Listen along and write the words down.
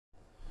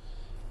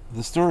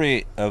The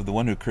story of the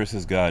one who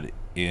curses God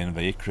in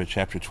Vayikra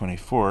chapter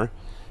 24,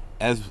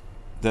 as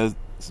does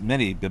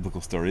many biblical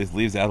stories,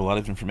 leaves out a lot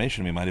of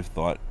information we might have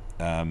thought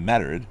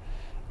mattered.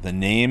 The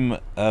name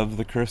of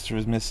the cursor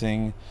is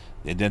missing,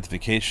 the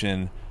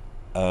identification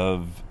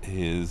of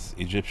his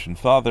Egyptian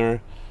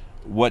father,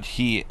 what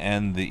he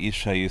and the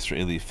Isha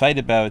Yisraeli fight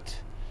about,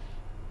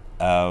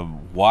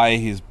 why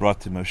he's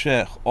brought to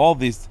Moshe. All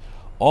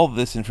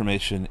this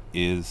information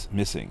is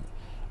missing.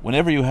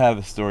 Whenever you have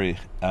a story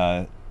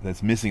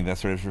that's missing that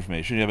sort of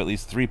information, you have at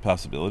least three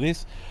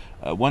possibilities.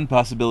 One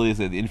possibility is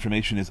that the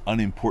information is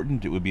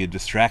unimportant; it would be a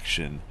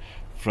distraction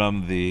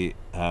from the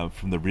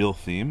real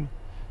theme.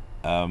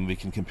 We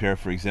can compare,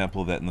 for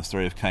example, that in the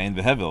story of Cain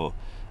v'Hevel,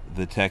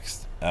 the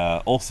text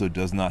also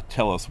does not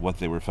tell us what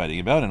they were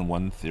fighting about, and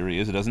one theory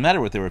is it doesn't matter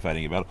what they were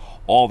fighting about.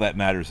 All that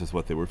matters is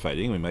what they were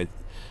fighting.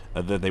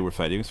 That they were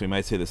fighting. So we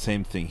might say the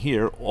same thing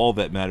here. All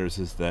that matters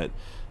is that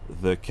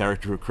the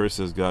character who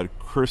curses God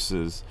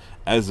curses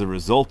as a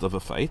result of a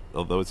fight,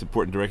 although it's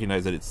important to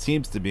recognize that it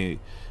seems to be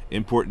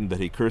important that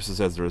he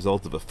curses as a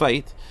result of a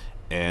fight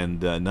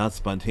and not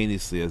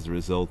spontaneously as a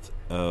result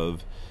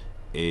of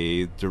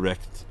a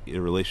direct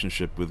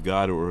relationship with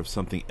God or of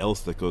something else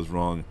that goes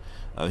wrong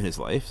in his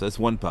life. So that's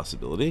one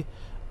possibility.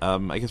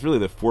 I guess really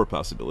there are four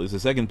possibilities.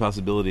 The second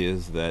possibility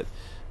is that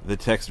the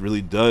text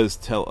really does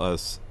tell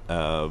us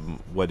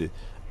what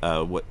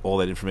all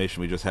that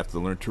information. We just have to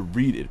learn to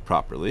read it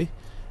properly,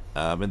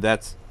 and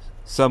that's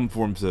some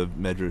forms of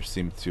medrash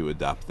seem to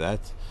adopt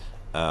that.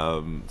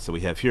 So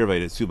we have here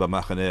Vayetzuba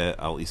Machane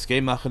al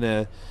Iskei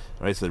Machane,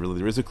 right? So really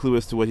there is a clue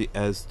as to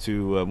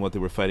what they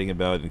were fighting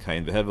about in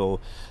Cain v'Hevel.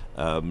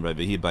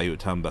 Vehi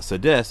Bayutam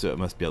Basadeh, so it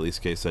must be al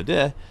Iskei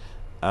Sadeh.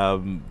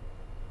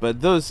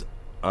 But those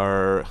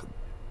are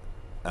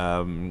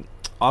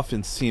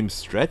often seem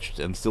stretched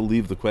and still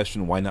leave the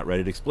question: why not write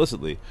it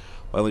explicitly?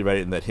 Why only write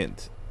it in that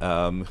hint?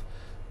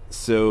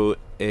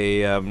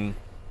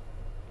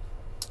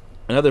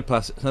 Another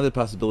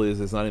possibility is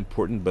it's not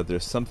important, but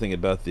there's something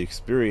about the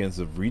experience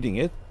of reading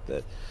it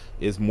that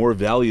is more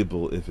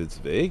valuable if it's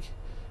vague.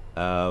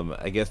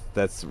 I guess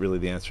that's really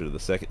the answer to the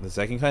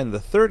second kind. The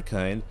third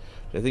kind,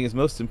 which I think is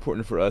most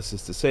important for us,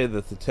 is to say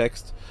that the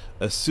text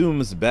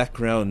assumes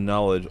background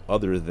knowledge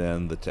other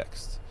than the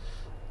text.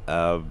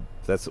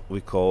 That's what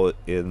we call it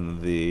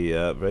in the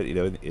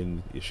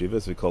in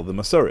yeshivas we call the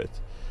Masoret.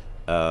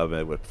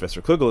 And what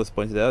Professor Kugel has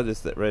pointed out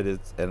is that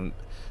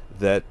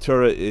that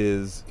Torah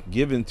is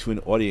given to an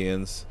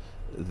audience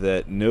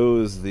that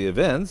knows the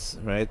events,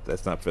 right?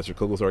 That's not Professor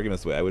Kugel's argument,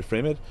 that's the way I would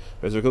frame it.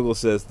 Professor Kugel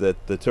says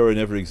that the Torah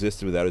never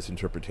existed without its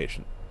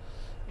interpretation.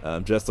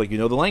 Just like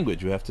the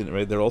language, you have to,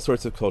 right? There are all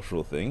sorts of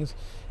cultural things.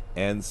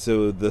 And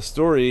so the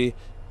story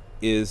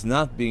is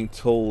not being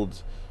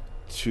told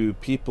to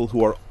people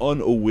who are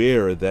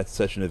unaware that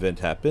such an event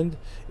happened.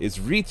 It's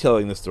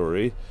retelling the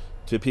story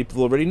to people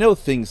who already know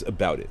things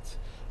about it.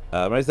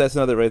 Right? That's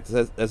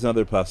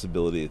another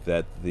possibility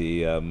that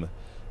the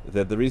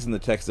reason the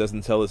text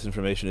doesn't tell this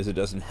information is it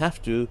doesn't have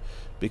to,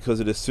 because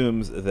it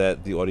assumes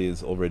that the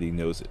audience already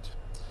knows it.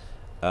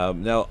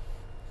 Now,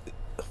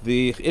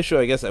 the issue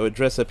I guess I would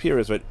dress up here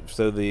is, right,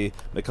 so the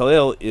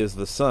Mekalel is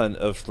the son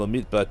of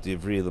Shlomit bat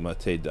Divri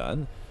l'matei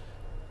Dan,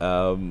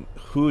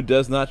 who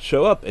does not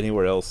show up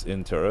anywhere else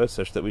in Torah,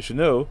 such that we should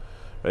know,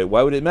 right,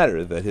 why would it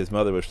matter that his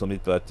mother was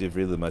Shlomit bat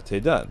Divri l'matei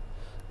Dan?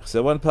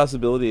 So one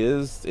possibility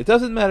is it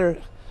doesn't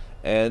matter,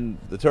 and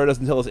the Torah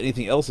doesn't tell us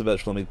anything else about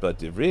Shlomit bat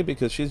Divri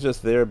because she's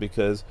just there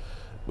because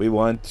we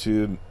want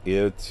to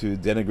to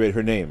denigrate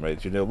her name,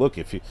 right? Look,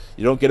 if you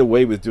don't get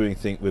away with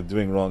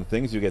doing wrong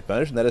things, you get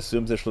punished, and that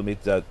assumes that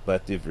Shlomit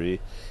bat Divri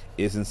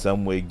is in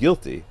some way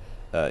guilty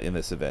in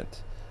this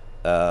event.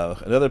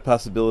 Another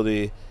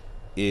possibility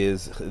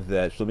is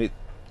that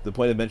the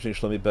point of mentioning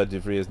Shlomit bat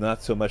Divri is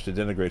not so much to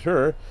denigrate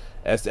her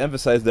as to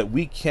emphasize that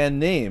we can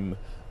name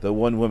the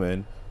one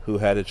woman who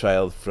had a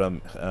child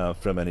from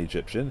an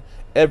Egyptian.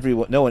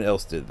 No one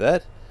else did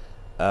that.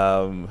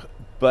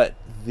 But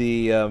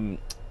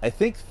I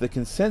think the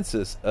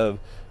consensus of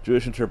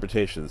Jewish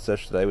interpretation,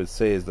 such that I would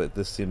say, is that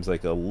this seems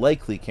like a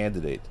likely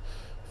candidate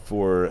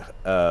for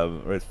a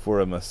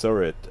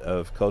masoret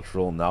of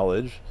cultural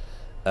knowledge,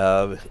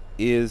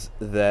 is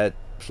that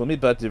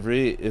Shlomit bat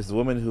Divri is the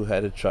woman who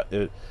had a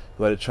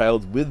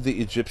child with the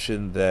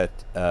Egyptian that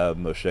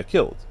Moshe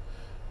killed,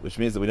 which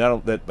means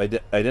that by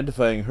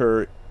identifying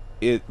her,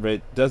 it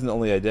doesn't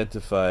only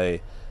identify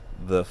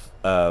the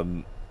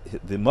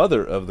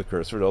mother of the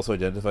cursor, it also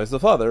identifies the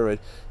father, right?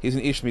 He's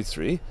an Ish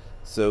Mitzri.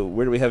 So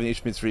where do we have an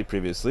Ish Mitzri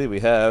previously? We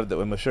have that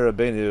when Moshe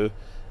Rabbeinu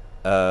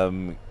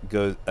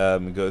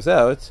goes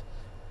out,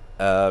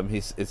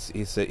 he's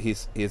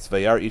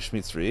Vayar Ish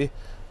Mitzri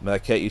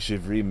Makeh Ish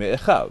Ivri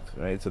Me'echav,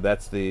 right? So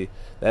that's the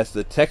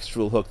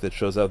textual hook that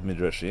shows up in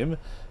Midrashim,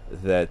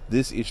 that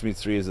this Ish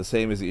Mitzri is the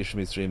same as the Ish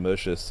Mitzri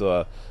Moshe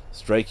saw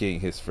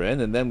striking his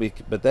friend,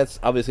 but that's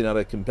obviously not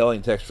a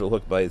compelling textual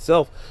hook by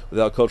itself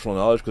without cultural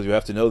knowledge, because you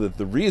have to know that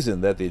the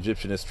reason that the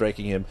Egyptian is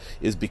striking him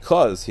is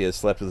because he has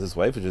slept with his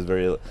wife, which is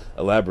very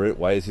elaborate.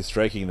 Why is he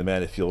striking the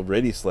man if he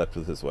already slept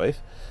with his wife?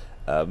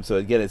 So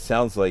again, it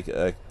sounds like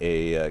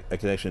a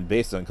connection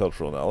based on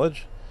cultural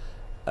knowledge.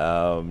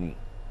 Um,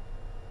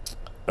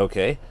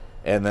 okay,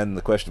 and then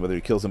the question whether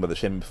he kills him by the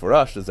Shem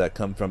Farash, does that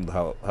come from the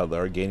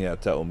Halargenia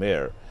Ta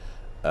Omer,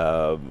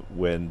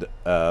 when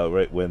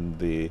right when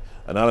the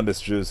anonymous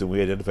Jews whom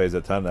we identify as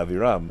Atan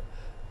Aviram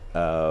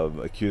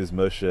accused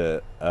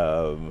Moshe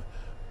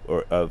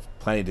or of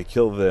planning to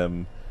kill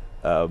them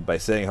by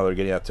saying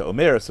Halargenia Ta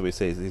Omer, so we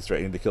say he's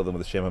threatening to kill them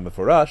with the Shem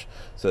HaMeforash.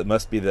 So it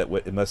must be that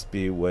what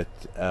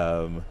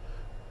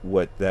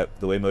that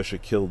the way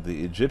Moshe killed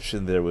the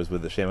Egyptian there was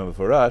with the Shem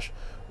HaMeforash,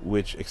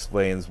 which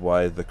explains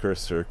why the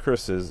cursor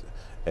curses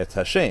et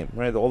Hashem.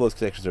 Right, all those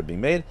connections are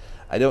being made.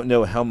 I don't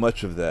know how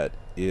much of that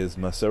is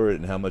Masoret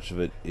and how much of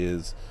it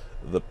is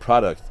the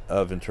product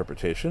of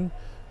interpretation,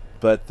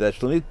 but that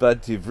Shlomit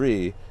Bat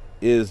Divri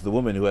is the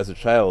woman who has a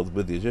child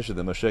with the Egyptian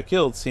that Moshe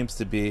killed seems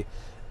to be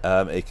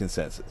a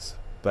consensus.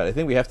 But I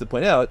think we have to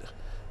point out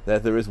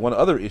that there is one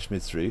other Ish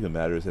Mitzri who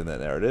matters in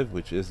that narrative,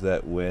 which is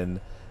that when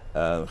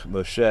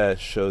Moshe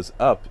shows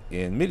up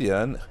in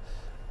Midian,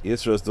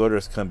 Yisro's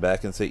daughters come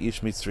back and say,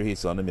 Ish Mitzri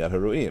Hisanim Yad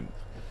Haruim.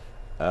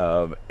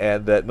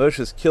 And that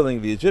Moshe's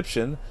killing the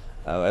Egyptian,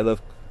 I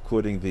love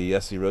quoting the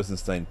Yossi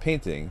Rosenstein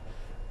painting,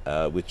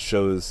 which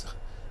shows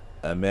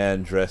a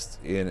man dressed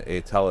in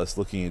a talus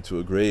looking into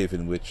a grave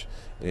in which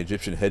an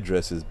Egyptian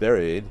headdress is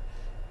buried,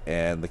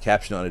 and the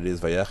caption on it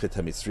is Vayachet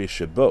HaMitzri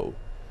Shebo.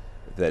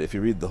 That if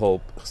you read the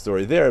whole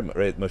story there,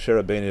 right, Moshe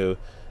Rabbeinu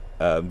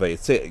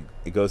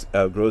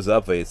grows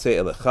up, Vayetzei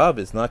El Echav.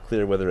 It's not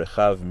clear whether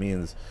Echav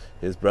means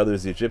his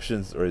brothers the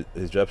Egyptians or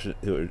his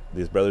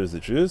brothers the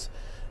Jews.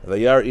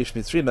 Vayar Ish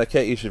Mitzri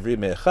Makeh Ish Ivri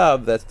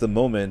Me'echav. That's the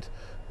moment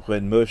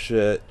when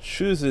Moshe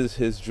chooses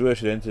his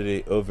Jewish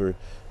identity over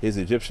his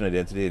Egyptian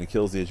identity and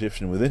kills the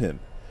Egyptian within him.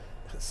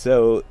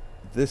 So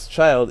this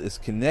child is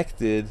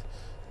connected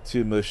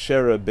to Moshe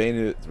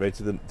Rabbeinu, right,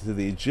 to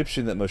the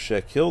Egyptian that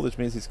Moshe killed, which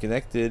means he's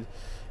connected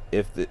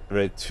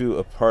to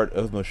a part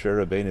of Moshe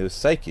Rabbeinu's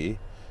psyche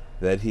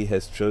that he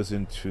has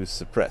chosen to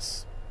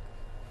suppress.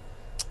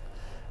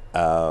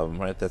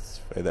 Right, that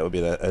would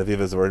be an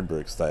Aviva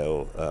Zornberg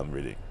style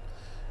reading.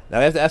 Now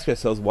we have to ask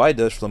ourselves, why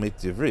does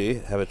Shlomit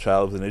Divri have a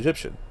child with an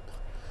Egyptian?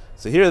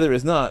 So here there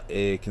is not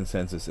a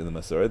consensus in the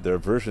Masorah. There are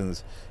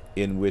versions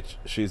in which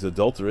she's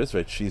adulterous,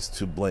 right? She's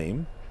to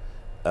blame,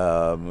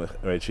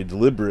 right? She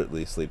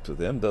deliberately sleeps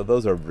with him, though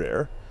those are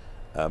rare,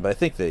 but I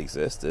think they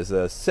exist. There's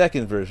a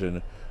second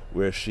version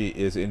where she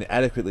is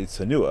inadequately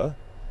tzanua,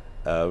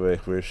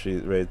 where she,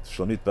 right,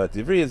 Shlomit Bat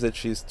Divri, is that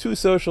she's too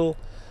social,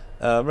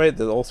 right?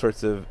 There's all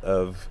sorts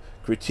of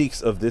critiques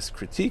of this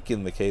critique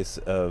in the case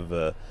of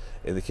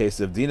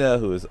Dina,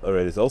 who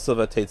is also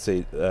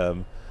Vateitzei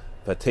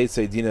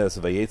Dina,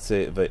 so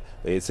Vayetze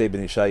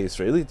Ben Isha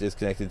Yisraelit is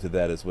connected to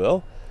that as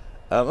well.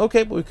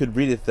 Okay, but we could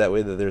read it that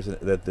way, that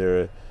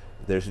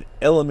there's an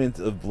element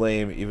of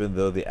blame even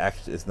though the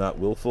act is not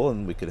willful,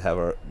 and we could have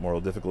our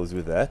moral difficulties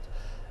with that.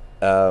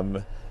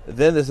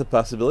 Then there's a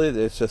possibility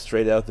that it's just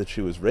straight out that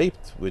she was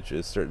raped, which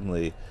is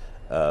certainly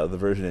the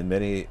version in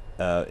many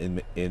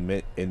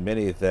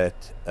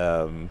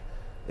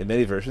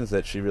versions,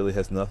 that she really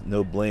has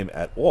no blame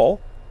at all.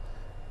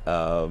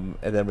 And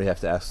then we have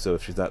to ask, so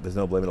if there's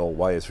no blame at all,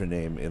 why is her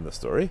name in the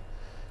story?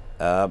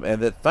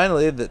 And that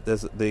finally, that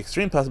there's the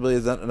extreme possibility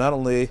is that not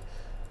only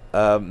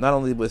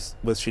was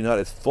she not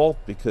at fault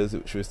because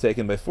she was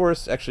taken by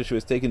force, actually she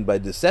was taken by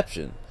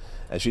deception,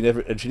 and she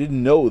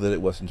didn't know that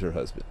it wasn't her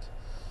husband.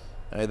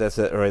 All right,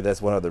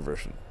 that's one other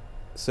version.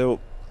 So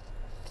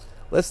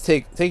let's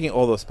taking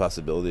all those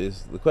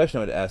possibilities. The question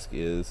I would ask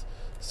is,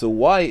 so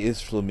why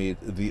is Shlomit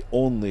the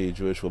only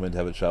Jewish woman to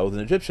have a child with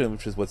an Egyptian,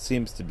 which is what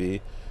seems to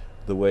be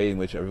the way in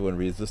which everyone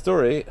reads the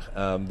story,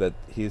 that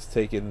he's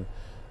taken,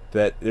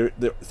 that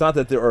it's not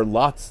that there are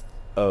lots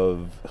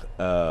of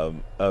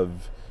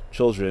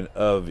children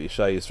of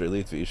Isha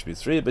Yisraelit v'Ish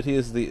Mitzri, but he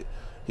is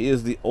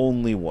the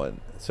only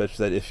one, such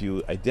that if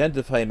you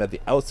identify him at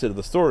the outset of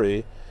the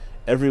story,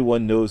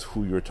 everyone knows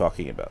who you're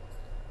talking about.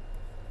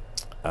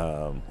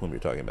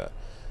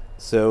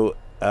 So,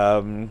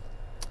 right?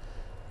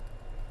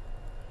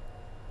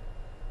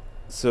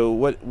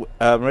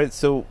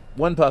 So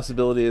one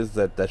possibility is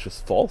that that's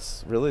just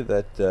false. Really,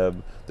 that there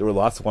were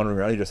lots wandering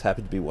around. He just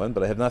happened to be one,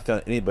 but I have not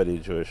found any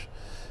Jewish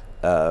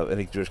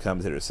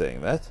commentators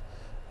saying that.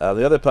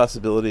 The other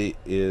possibility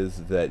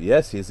is that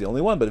yes, he's the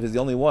only one. But if he's the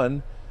only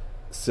one,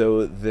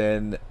 so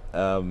then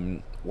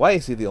why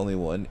is he the only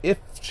one? If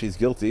she's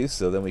guilty,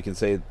 so then we can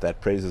say that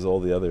praises all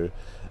the other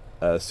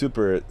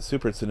super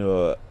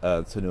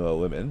tsunua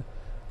women.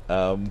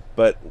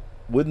 But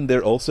wouldn't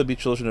there also be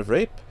children of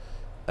rape?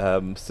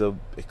 So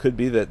it could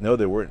be that no,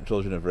 there weren't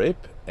children of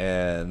rape,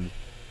 and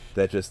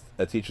that just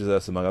teaches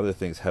us, among other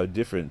things, how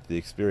different the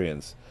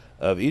experience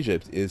of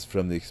Egypt is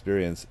from the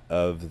experience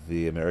of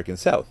the American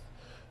South,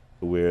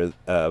 where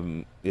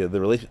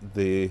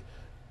the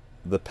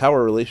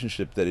power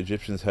relationship that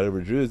Egyptians had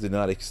over Jews did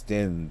not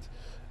extend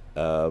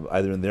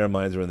either in their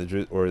minds or in the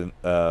Jews, or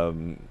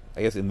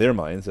I guess in their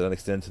minds, did not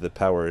extend to the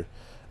power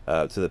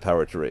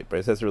to rape.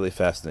 Right, so that's a really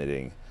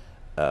fascinating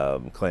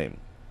claim.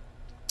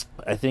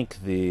 I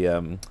think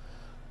the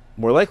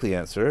more likely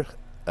answer,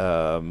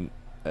 and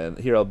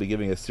here I'll be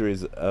giving a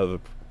series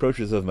of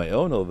approaches of my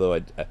own, although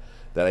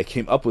that I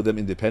came up with them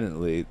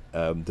independently,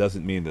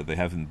 doesn't mean that they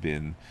haven't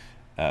been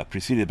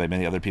preceded by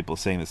many other people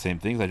saying the same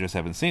things. I just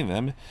haven't seen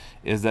them.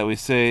 Is that we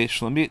say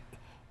Shlomit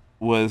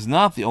was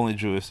not the only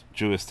Jewess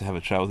to have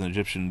a child with an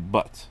Egyptian,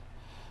 but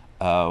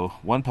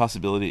one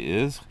possibility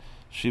is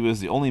she was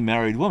the only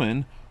married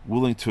woman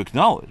willing to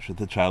acknowledge that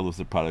the child was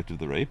the product of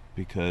the rape,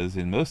 because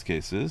in most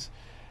cases,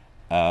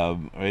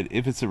 right,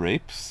 if it's a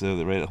rape, so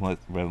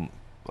the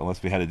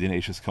unless we had a Din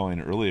Ashes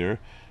Cohen earlier,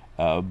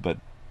 but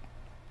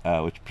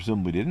which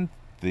presumably didn't,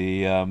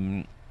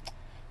 the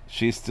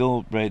she's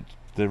still right.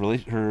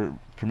 Her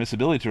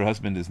permissibility to her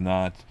husband is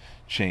not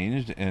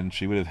changed, and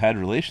she would have had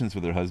relations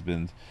with her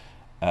husband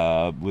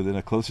within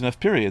a close enough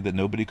period that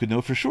nobody could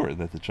know for sure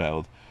that the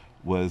child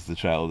was the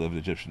child of an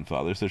Egyptian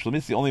father. So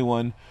Shlomit's the only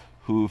one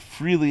who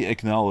freely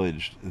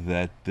acknowledged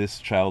that this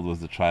child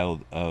was the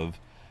child of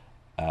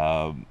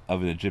an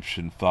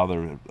Egyptian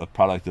father, a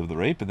product of the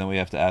rape. And then we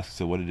have to ask,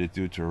 so what did it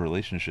do to her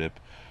relationship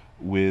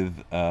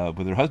with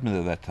her husband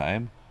at that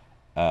time?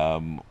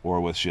 Or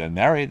was she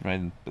unmarried?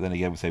 Right? But then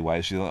again, we say, why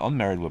is she an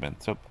unmarried woman?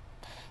 So it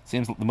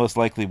seems the most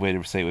likely way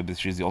to say it would be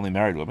she's the only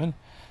married woman.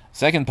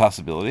 Second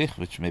possibility,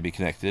 which may be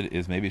connected,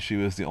 is maybe she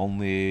was the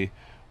only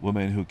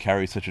woman who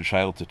carried such a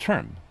child to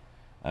term.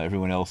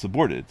 Everyone else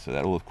aborted. So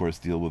that will, of course,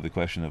 deal with the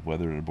question of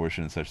whether an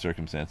abortion in such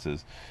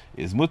circumstances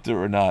is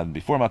mutter or not,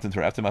 before Matan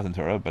Torah, after Matan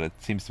Torah, but it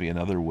seems to be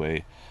another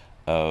way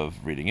of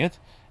reading it.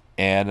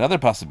 And another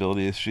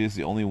possibility is she is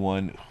the only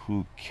one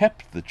who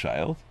kept the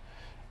child,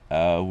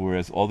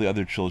 whereas all the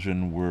other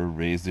children were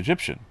raised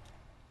Egyptian.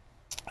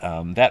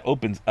 That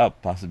opens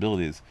up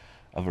possibilities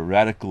of a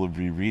radical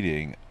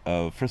rereading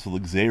of, first of all,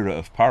 the Gzeira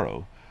of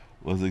Paro.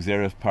 Was the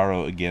Gzeira of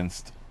Paro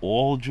against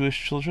all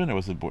Jewish children, or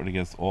was it born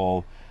against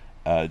all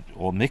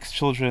mixed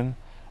children?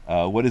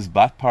 What is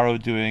Bat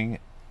Paro doing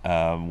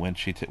when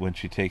she takes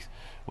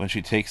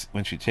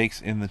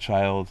in the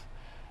child?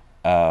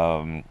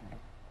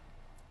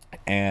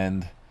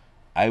 And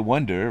I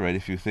wonder, right,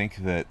 if you think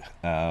that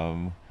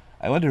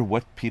I wonder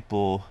what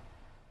people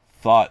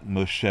thought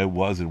Moshe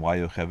was and why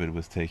Yocheved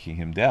was taking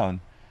him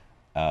down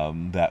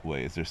that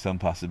way. Is there some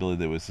possibility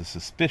there was a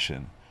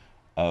suspicion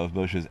of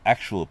Moshe's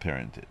actual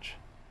parentage,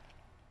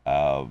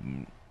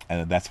 and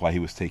that's why he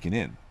was taken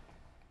in?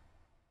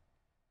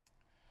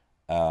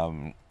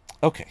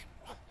 Okay.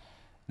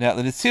 Now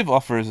the Netziv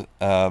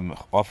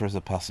offers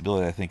a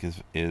possibility I think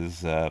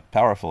is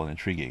powerful and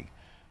intriguing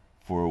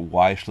for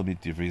why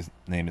Shlomit Divri's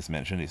name is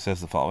mentioned. He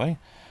says the following: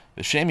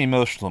 "V'shem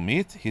imo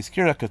Shlomit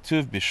hiskira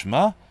katuv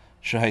bishma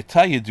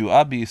shehayta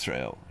yedua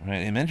b'Yisrael."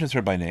 Right? He mentions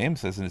her by name,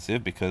 says the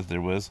Netziv, because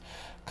there was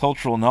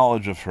cultural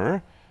knowledge of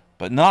her,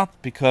 but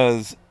not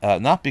because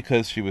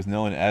she was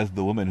known as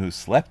the woman who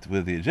slept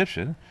with the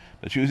Egyptian,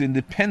 but she was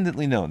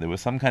independently known. There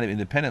was some kind of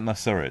independent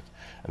masoret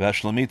about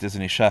Shlomit as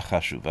an isha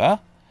chashuva.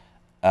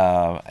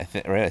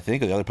 I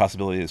think the other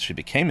possibility is she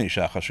became an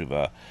isha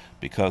chashuva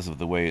because of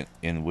the way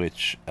in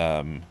which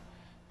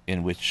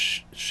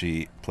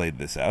she played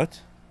this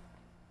out.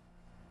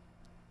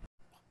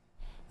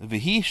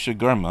 V'hi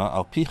shegarma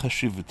al pi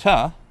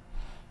chashuvuta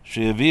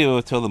sheyaviu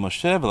oto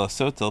leMoshe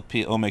v'lasot al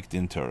pi omek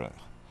din Torah.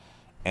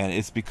 And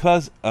it's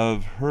because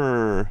of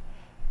her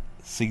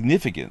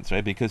significance,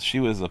 right? Because she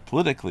was a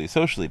politically,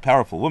 socially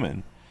powerful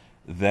woman,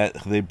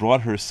 that they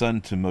brought her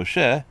son to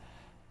Moshe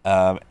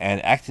and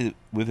acted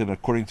with him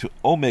according to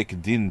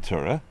Omek Din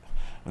Torah,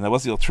 and that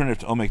was the alternative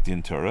to Omek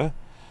Din Torah.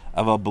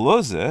 Aval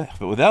beloze,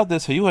 but without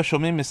this, hayu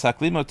hashomim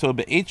misaklim oto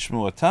be'et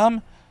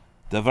shmuotam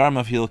davar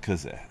mavhil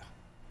kazeh.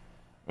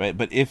 Right?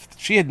 But if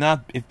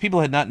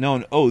people had not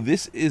known, oh,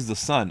 this is the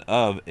son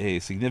of a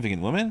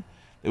significant woman,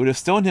 they would have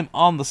stoned him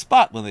on the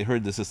spot when they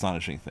heard this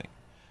astonishing thing.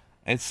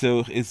 And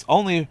so it's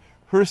only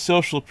her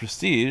social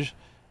prestige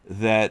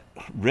that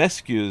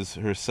rescues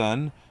her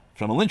son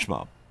from a lynch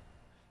mob,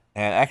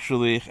 and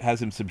actually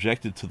has him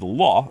subjected to the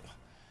law,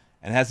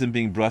 and has him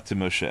being brought to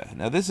Moshe.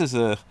 Now this is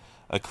a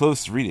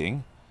close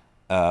reading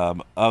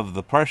of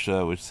the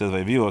parsha, which says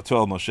 "Vayiviu oto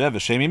al Moshe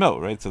v'shem imo."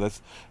 Right, so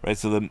that's right.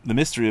 So the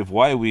mystery of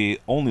why we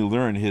only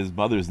learn his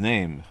mother's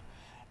name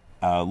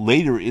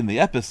later in the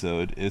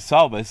episode is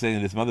solved by saying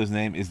that his mother's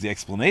name is the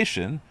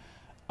explanation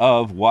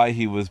of why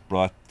he was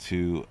brought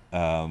to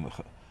Moshe.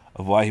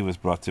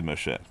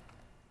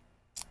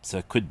 So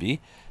it could be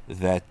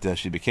that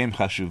she became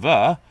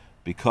chashuva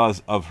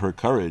because of her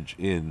courage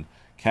in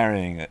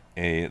carrying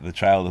the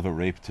child of a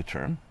rape to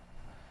term,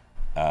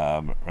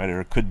 right?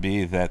 Or it could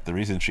be that the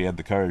reason she had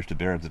the courage to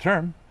bear him to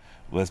term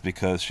was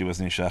because she was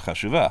an isha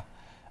chashuva.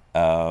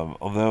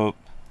 Although,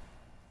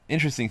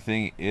 interesting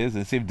thing is,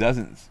 and Steve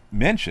doesn't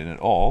mention at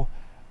all,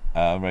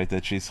 right,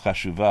 that she's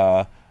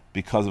chashuva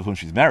because of whom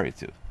she's married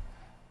to.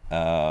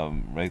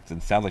 Right,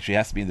 it sounds like she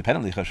has to be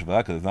independently chashuva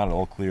because it's not at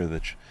all clear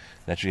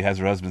that she has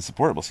her husband's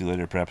support. We'll see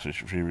later, perhaps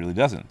she really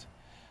doesn't.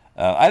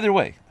 Either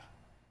way,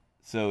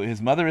 so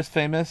his mother is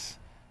famous,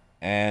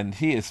 and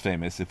he is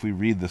famous if we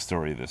read the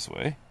story this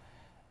way.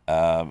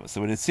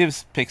 So what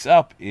it picks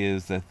up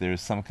is that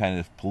there's some kind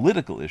of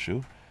political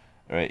issue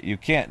right? You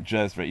can't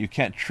just you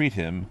can't treat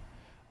him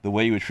the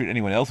way you would treat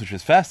anyone else, which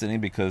is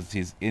fascinating because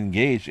he's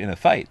engaged in a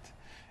fight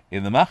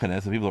in the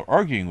Machane, so people are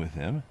arguing with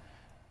him,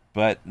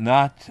 but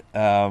not.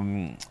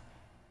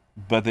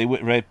 But they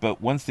would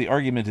But once the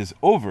argument is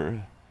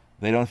over,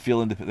 they don't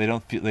feel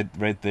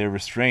they're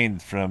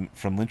restrained from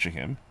lynching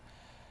him.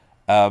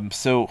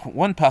 So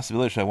one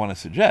possibility which I want to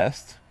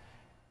suggest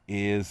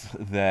is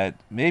that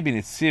maybe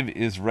Nitziv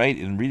is right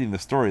in reading the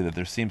story, that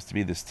there seems to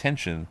be this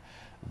tension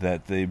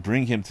that they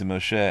bring him to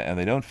Moshe and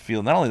they don't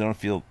feel, not only don't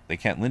feel they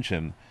can't lynch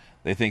him,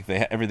 they think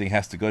everything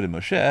has to go to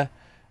Moshe,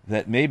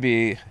 that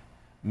maybe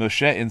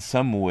Moshe in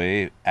some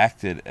way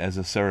acted as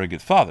a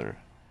surrogate father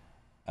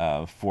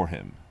for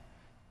him.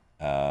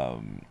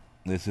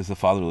 This is a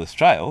fatherless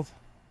child,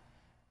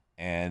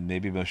 and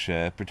maybe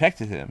Moshe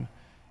protected him.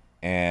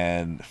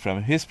 And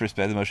from his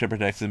perspective, Moshe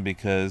protects him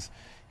because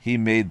he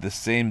made the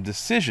same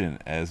decision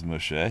as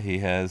Moshe. He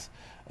has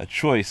a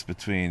choice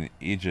between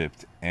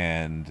Egypt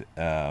and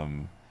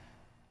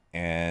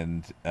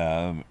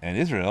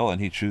Israel,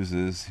 and he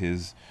chooses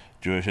his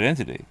Jewish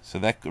identity. So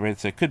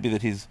so it could be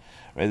that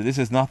this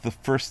is not the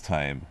first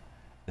time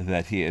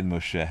that he and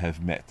Moshe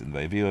have met. And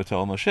Vayiviu to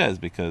Moshe is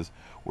because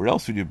where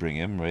else would you bring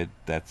him?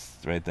 That's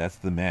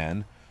the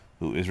man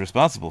who is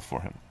responsible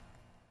for him.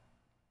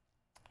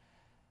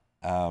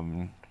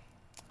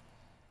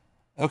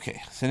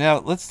 Okay, so now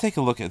let's take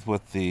a look at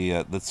what the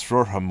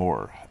Tzror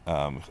Hamor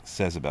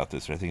says about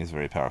this, which I think is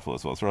very powerful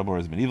as well. Tzror Hamor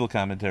is a medieval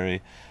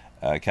commentary,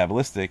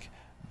 Kabbalistic,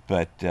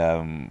 but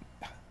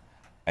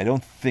I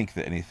don't think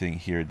that anything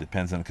here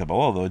depends on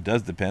Kabbalah, although it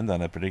does depend on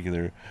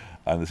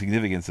the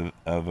significance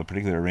of a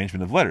particular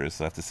arrangement of letters.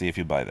 So I have to see if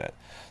you buy that.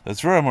 The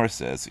Tzror Hamor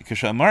says,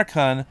 "Kishamar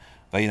kan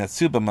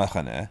vayinatzu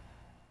b'machane."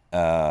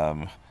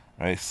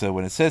 Right, so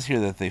when it says here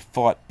that they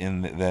fought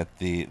that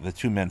the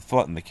two men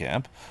fought in the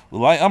camp,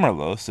 Ulai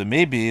Amarlo, so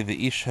maybe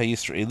the Ish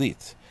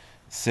HaYisraelit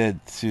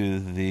said to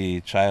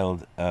the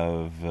child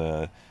of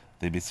the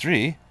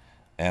Bitzri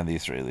and the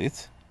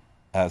Israelites,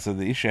 so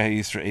the Ish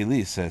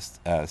HaYisraeli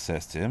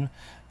says to him,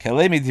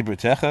 Kalei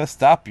midibrutecha,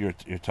 stop your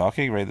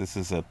talking, right? This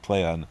is a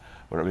play on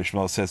what Rabbi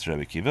Shmuel says to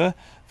Rabbi Kiva.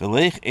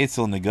 V'leich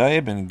etzel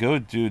negayim, and go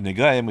do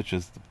negayim, which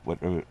is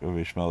what Rabbi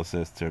Shmuel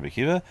says to Rabbi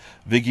Kiva.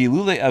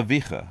 V'gilule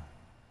avicha,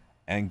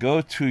 and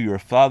go to your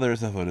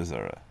father's avodah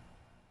zarah.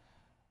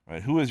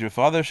 Right? Who is your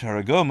father?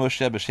 Sheharago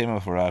Moshe b'shem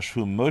Mefurash,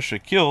 whom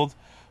Moshe killed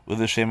with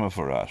the Shem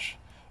Mefurash.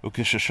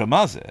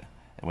 Ukesheshamazeh.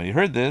 And when he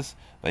heard this,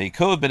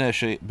 Vayikov ben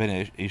Isha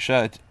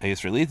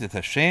Yisraelit et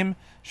Hashem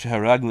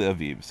sheharag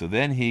le'aviv. So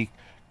then he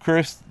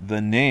cursed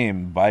the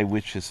name by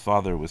which his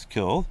father was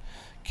killed.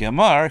 Ki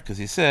amar, because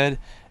he said,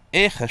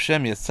 Ech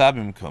Hashem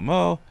yatzah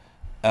b'mkomo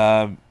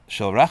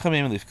shel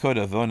rachamim lifkod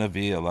avon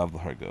avi alav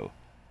l'hargo.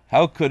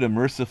 How could a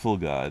merciful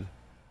God,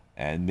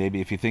 and maybe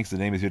if he thinks the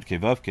name is Yud Kei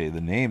Vav Kei,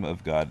 the name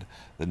of God,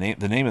 the name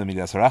of the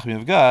Midas HaRachmim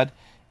of God,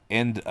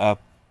 end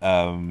up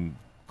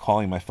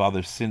calling my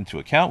father's sin to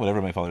account,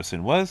 whatever my father's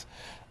sin was.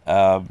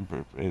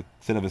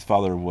 Sin of his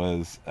father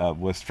was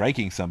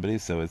striking somebody,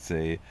 so it's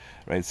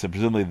right. So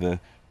presumably the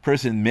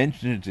person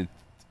mentioned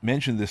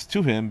this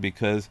to him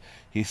because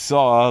he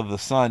saw the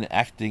son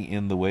acting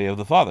in the way of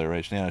the father.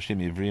 Right? Shnei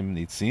Anashim Yivrim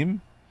Nitzim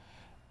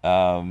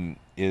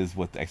is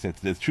what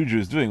the true Jew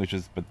is doing,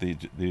 but the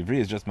Ivri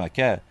is just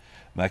Makeh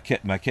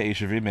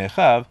Yishavri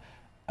Mechav.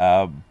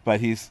 But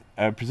he's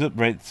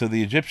right. So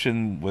the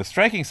Egyptian was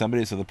striking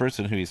somebody. So the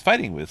person who he's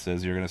fighting with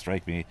says, "You're going to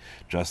strike me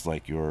just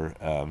like your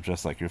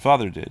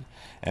father did."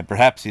 And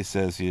perhaps he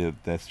says,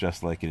 "That's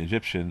just like an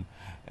Egyptian."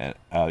 And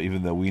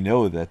even though we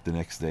know that the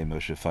next day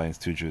Moshe finds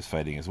two Jews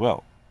fighting as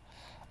well.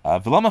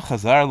 V'lama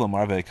chazar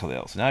lomar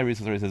vayikalel. So now he reads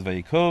the story. It says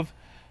Vayikov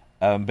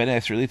ben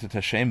Yisraelit et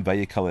Hashem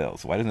vayikalel.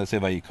 So why doesn't it say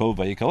Vayikov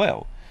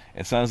vayikalel?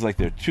 It sounds like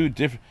they're two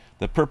different.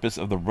 The purpose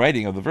of the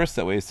writing of the verse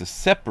that way is to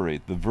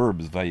separate the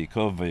verbs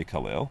Vayikov,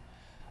 Vayikalel.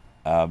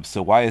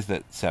 So why is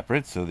that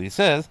separate? So he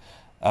says,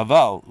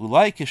 Aval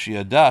ulai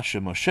kishiyada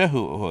shemoshehu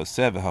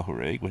ohoseh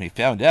v'hahureg. When he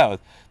found out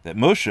that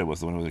Moshe was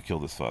the one who had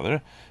killed his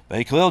father,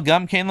 Vayikalel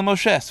gam kein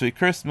leMoshe. So he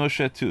cursed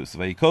Moshe too. So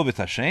Vayikov et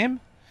Hashem,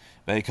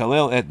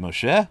 Vayikalel et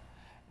Moshe,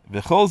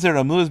 v'chol zer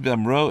amuz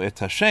b'amro et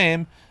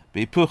Hashem,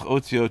 b'hipuch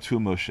otio to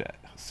Moshe.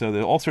 So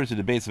there are all sorts of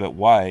debates about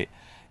why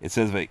it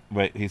says, he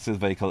says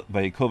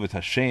Vayikov et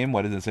Hashem.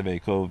 Why doesn't it say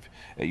Vayikov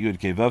et Yud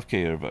Kei Vav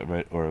Kei or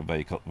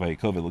Vayikov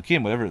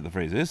Elokim, whatever the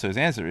phrase is? So his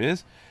answer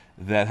is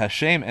that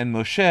Hashem and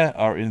Moshe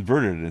are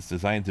inverted, and it's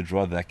designed to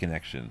draw that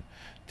connection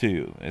to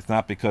you. It's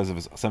not because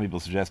of, some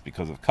people suggest,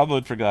 because of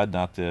kavod for God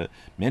not to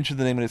mention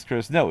the name of his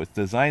curse. No, it's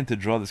designed to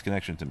draw this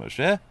connection to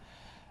Moshe.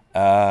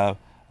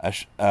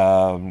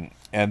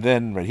 And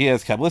then he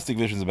has Kabbalistic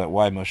visions about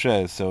why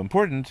Moshe is so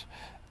important,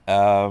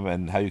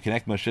 and how you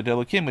connect Moshe to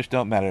Elokim, which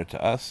don't matter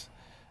to us.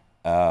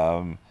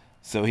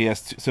 So he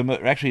has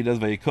actually he does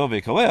Vayikov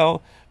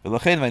Vaykalel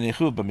v'lachein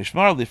vaynichu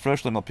b'mishmar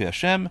lifrosh lem al pi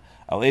Hashem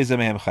al eze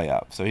mehem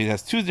chayav. So he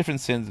has two different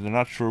sins, and they're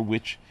not sure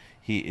which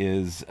he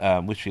is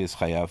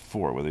chayav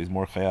for, whether he's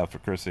more chayav for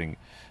cursing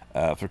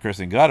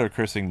God or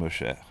cursing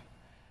Moshe.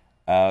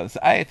 So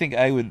I think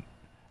I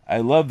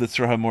love the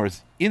Tzror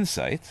Hamor's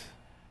insight,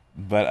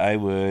 but I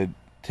would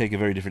take a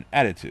very different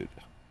attitude.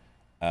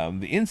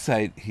 The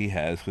insight he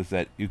has is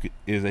that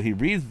he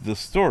reads the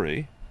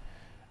story.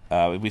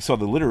 We saw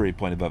the literary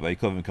point about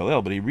Vayikov and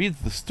Kalel, but he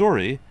reads the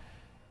story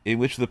in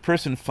which the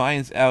person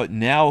finds out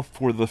now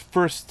for the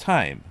first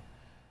time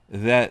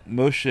that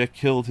Moshe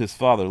killed his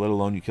father, let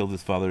alone you killed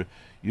his father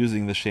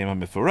using the Shem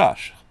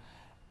HaMeforash.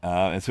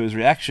 And so his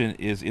reaction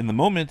is in the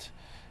moment,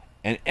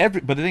 but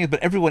the thing is,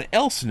 everyone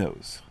else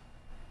knows,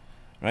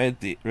 right?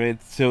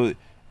 So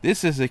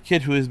this is a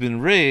kid who has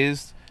been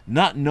raised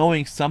not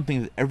knowing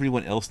something that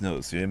everyone else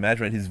knows. So you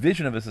imagine, right, his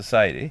vision of a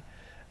society,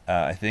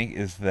 I think,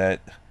 is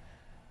that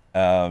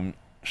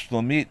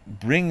Shlomit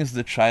brings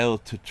the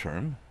child to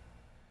term,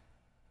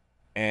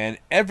 and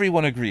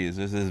everyone agrees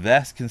there's this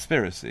vast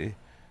conspiracy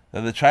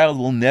that the child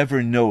will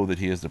never know that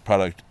he is the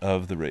product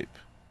of the rape.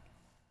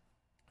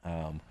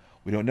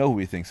 We don't know who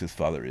he thinks his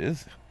father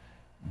is,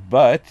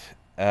 but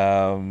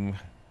so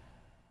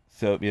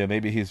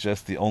maybe he's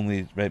just the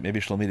only, right? Maybe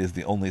Shlomit is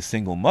the only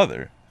single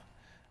mother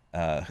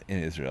in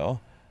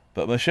Israel,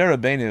 but Moshe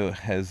Rabbeinu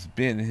has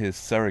been his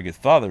surrogate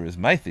father, is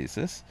my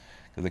thesis,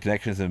 because the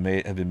connections have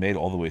been made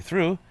all the way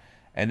through,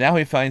 and now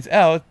he finds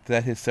out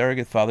that his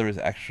surrogate father is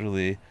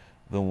actually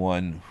the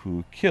one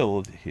who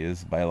killed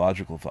his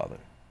biological father.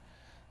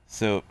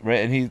 So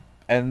right,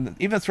 and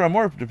even Surah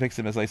Moore depicts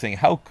him as like saying,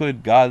 how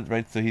could God,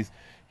 right? So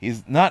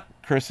he's not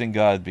cursing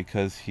God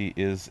because he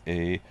is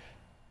a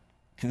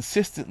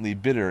consistently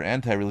bitter,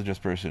 anti-religious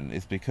person.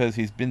 It's because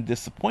he's been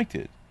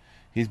disappointed.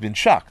 He's been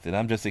shocked, and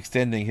I'm just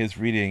extending his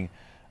reading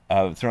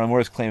of Surah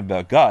Moore's claim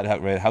about God.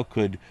 How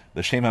could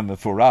the Shem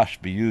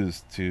HaMeforash be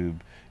used to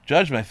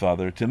judge my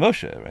father to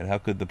Moshe? Right? How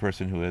could the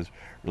person who is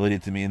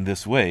related to me in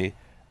this way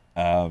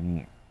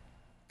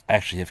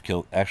actually have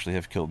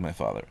killed my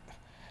father?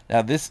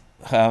 Now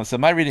so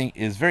my reading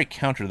is very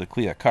counter to the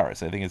Kli Yakar,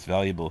 so I think it's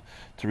valuable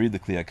to read the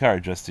Kli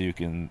Yakar just so you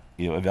can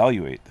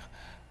evaluate,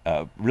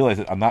 realize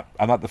that I'm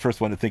not the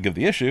first one to think of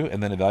the issue,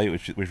 and then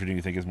evaluate which reading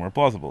you think is more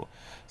plausible.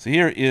 So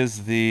here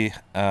is the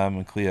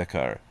Kli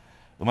Yakar.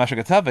 Okay,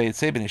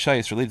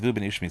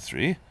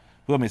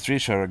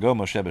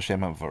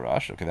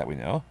 that we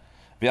know.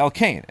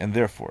 V'alkein, and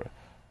therefore,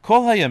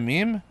 kol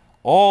hayamim,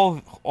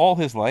 all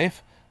his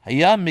life,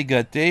 hayam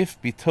migadef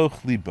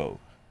bitoch libo.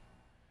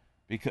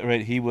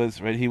 Because he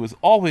was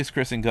always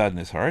cursing God in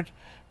his heart,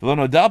 but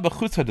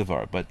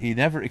he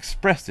never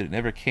expressed it; it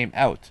never came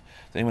out,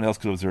 so anyone else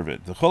could observe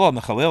it. Right, so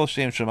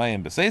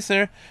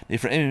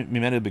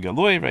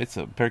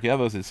Perkei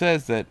Avos, it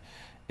says that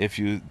if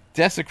you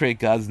desecrate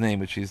God's name,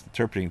 which he's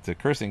interpreting to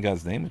cursing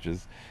God's name, which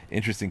is an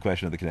interesting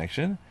question of the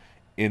connection,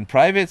 in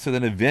private, so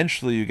then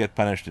eventually you get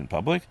punished in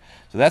public.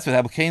 So that's what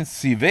happened. Cain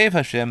sivev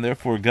Hashem,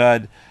 therefore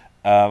God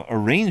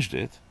arranged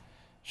it.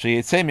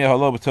 Okay, so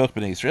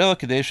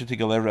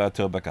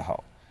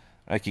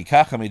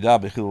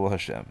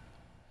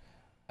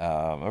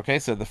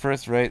the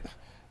first, right?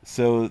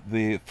 So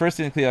the first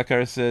thing Kli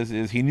Yakar says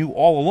is he knew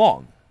all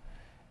along,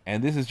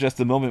 and this is just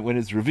the moment when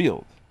it's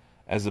revealed,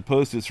 as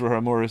opposed to Surah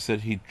HaMorah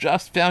said he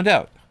just found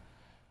out.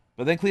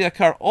 But then Kli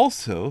Yakar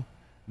also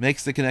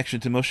makes the connection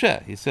to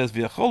Moshe. He says,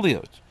 "V'yachol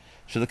liot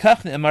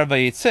shelekach ne'emar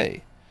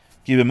vayetze,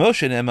 ki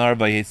b'Moshe ne'emar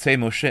vayetze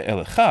Moshe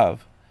el Echav,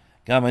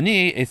 gam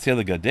ani etze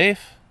legadef."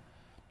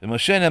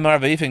 Moshe nemar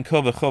vayifin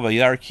kol v'chol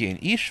vayar ki ein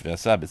ish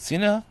v'asa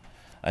b'tzina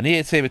ani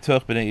etzei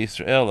b'toch b'nei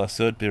Yisrael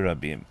asod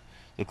b'rabim.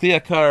 The Kli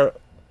Yakar,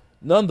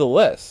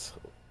 nonetheless,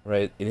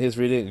 right, in his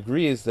reading,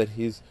 agrees that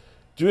he's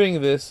doing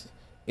this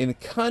in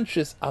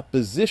conscious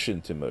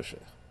opposition to Moshe.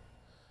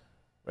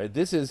 Right,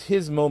 this is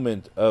his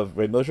moment of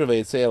Moshe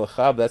vayetzei el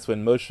Echav. That's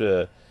when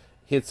Moshe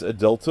hits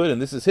adulthood,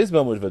 and this is his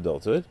moment of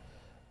adulthood.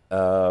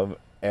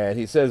 And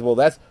he says,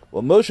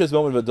 Moshe's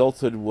moment of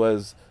adulthood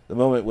was the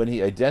moment when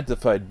he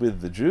identified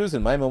with the Jews,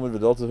 and my moment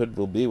of adulthood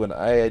will be when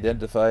I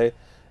identify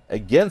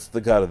against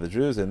the God of the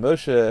Jews. And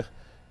Moshe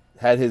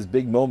had his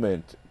big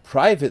moment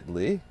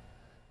privately,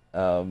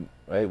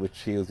 right, which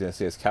he was going to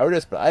say is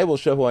cowardice, but I will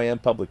show who I am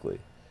publicly.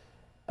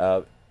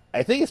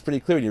 I think it's pretty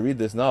clear when you read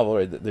this novel,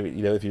 right? That,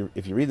 if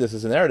you read this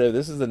as a narrative,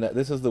 this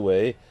is the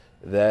way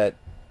that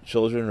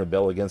children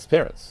rebel against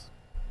parents.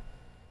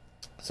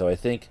 So I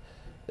think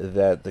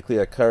that the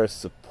Kli Yakar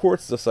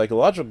supports the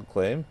psychological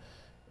claim,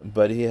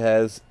 but he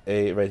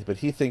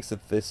thinks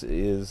that this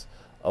is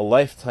a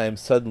lifetime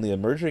suddenly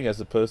emerging, as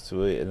opposed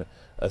to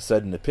a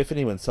sudden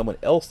epiphany when someone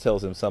else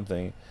tells him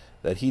something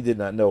that he did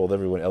not know while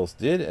everyone else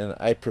did. And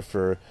I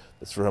prefer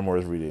the Surah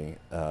HaMorah's reading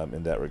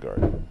in that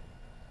regard.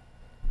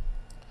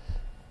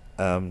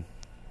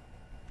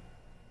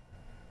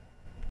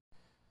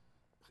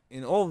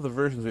 In all of the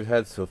versions we've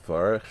had so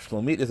far,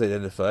 Shlomit is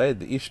identified,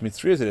 the Ish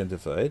Mitzri is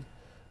identified,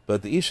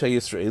 but the Ish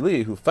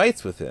HaYisraeli, who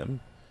fights with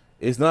him,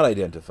 is not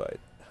identified.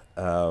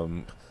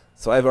 So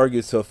I've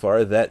argued so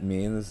far that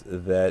means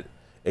that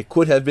it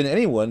could have been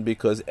anyone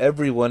because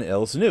everyone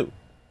else knew.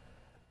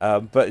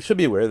 But you should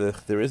be aware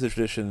that there is a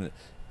tradition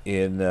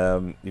in,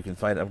 you can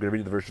find, I'm going to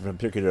read the version from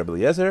Pirkei Rabbi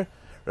Eliezer.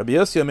 Rabbi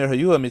Yossi Omer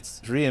Hayu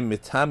HaMitzriyim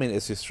mitamin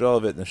es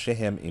Yisrael v'et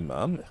nashehem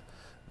imam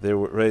there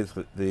were right,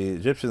 the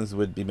Egyptians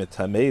would be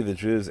metamei the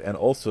Jews and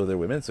also their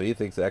women. So he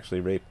thinks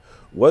actually rape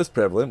was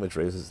prevalent, which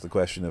raises the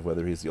question of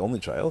whether he's the only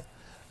child,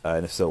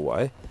 and if so,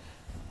 why?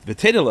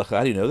 V'teda lacha,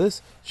 how do you know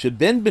this?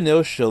 Sheben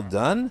beno shel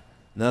Dan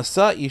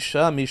nasa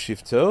isha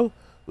mishivto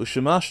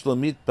u'shema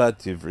Shlomit bat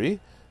Tivri.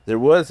 There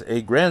was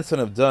a grandson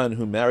of Dan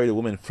who married a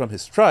woman from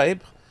his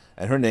tribe,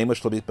 and her name was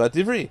Shlomit bat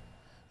Tivri.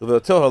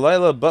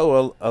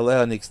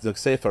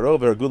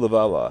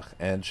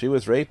 And she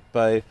was raped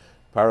by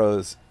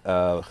Paro's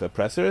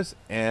oppressors,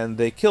 and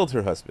they killed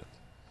her husband.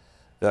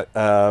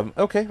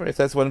 Okay, right.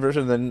 So that's one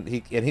version. Then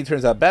he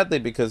turns out badly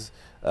because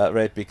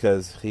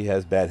because he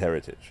has bad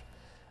heritage.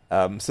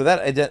 So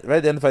that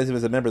identifies him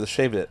as a member of the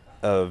Shevet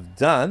of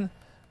Dan,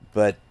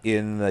 but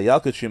in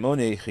Yalkut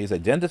Shimoni he's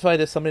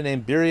identified as somebody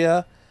named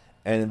Biria,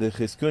 and in the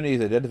Chizkuni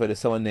he's identified as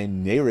someone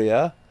named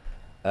Neria.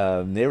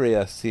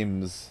 Neria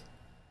seems,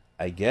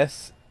 I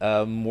guess,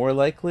 more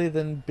likely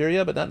than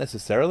Biria, but not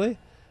necessarily.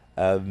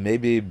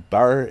 Maybe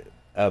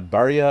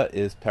Baria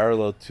is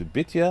parallel to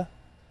Bitya,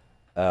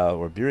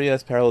 or Biria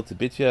is parallel to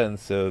Bitya, and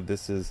so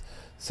this is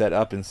set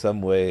up in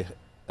some way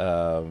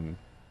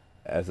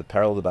as a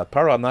parallel about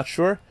Paro. I'm not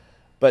sure,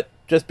 but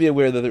just be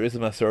aware that there is a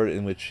Masorah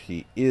in which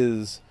he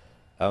is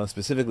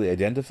specifically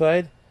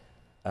identified.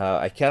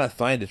 I cannot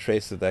find a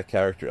trace of that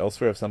character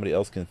elsewhere. If somebody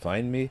else can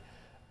find me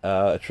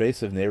a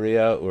trace of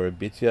Neria or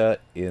Bitya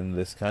in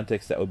this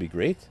context, that would be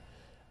great.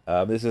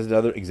 This is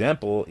another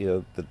example.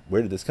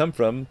 Where did this come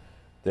from?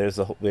 There's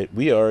a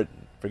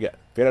forget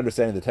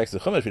understanding the text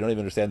of Chumash. We don't even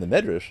understand the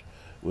Medrash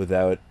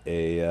without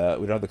we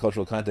don't have the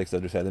cultural context to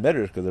understand the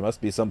Medrash, because there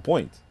must be some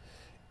point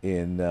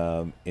in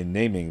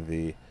naming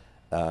the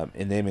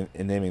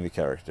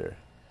character.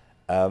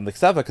 The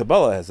Ksava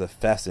Kabbalah has a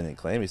fascinating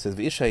claim. He says,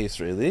 "V'isha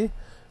Yisraeli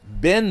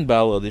ben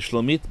balo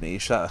d'Shlomit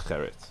me'isha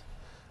acheret."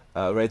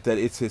 Right, that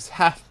it's his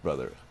half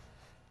brother.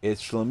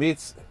 It's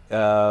Shlomit's.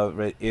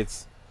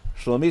 It's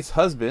Shlomit's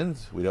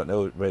husband. We don't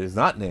know. Right, is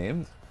not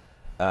named.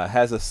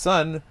 Has a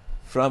son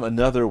from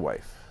another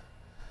wife.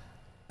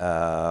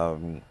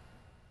 Right,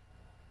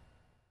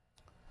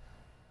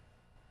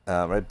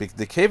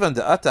 the kevan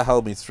de'ata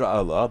hal mitzra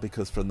Allah,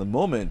 because from the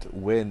moment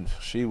when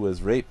she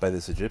was raped by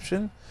this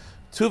Egyptian,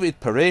 tuvit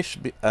paresh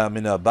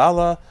mina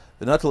bala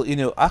v'natal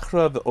inu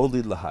achra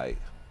v'oli lahai.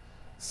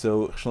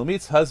 So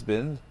Shlomit's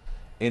husband,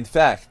 in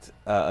fact,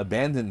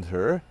 abandoned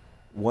her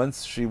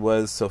once she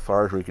was, so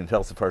far as we can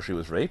tell, so far she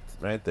was raped.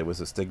 Right, there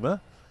was a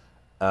stigma,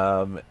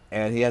 and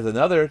he has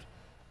another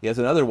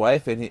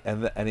wife,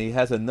 and he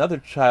has another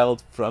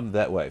child from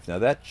that wife. Now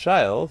that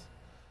child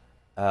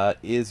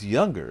is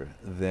younger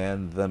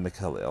than the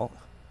Mikhalel,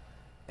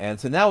 and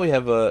so now we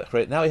have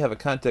a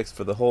context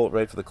for the whole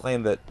for the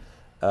claim that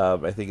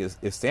I think is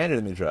standard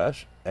in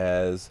Midrash,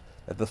 as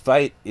that the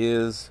fight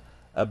is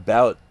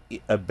about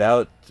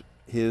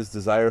his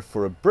desire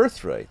for a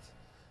birthright,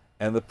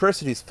 and the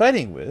person he's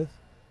fighting with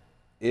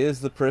is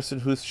the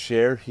person whose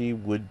share he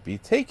would be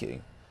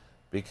taking,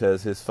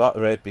 because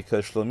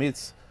because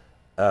Shlomit's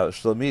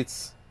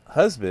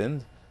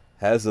husband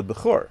has a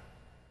Bechor,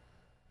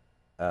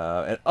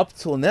 and up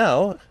till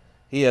now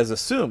he has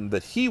assumed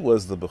that he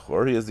was the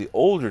Bechor, he is the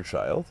older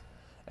child,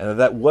 and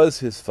that was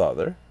his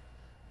father.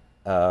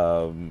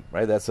 But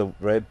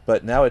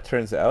now it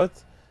turns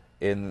out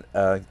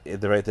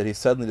that he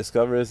suddenly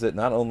discovers that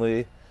not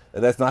only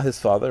that's not his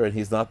father, and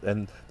he's not,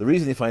 and the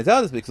reason he finds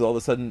out is because all of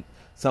a sudden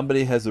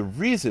somebody has a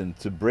reason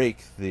to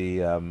break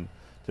the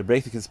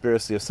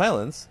conspiracy of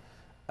silence,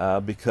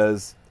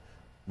 because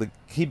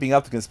keeping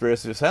up the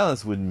conspiracy of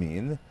silence would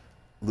mean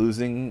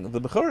losing the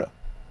Bechorah.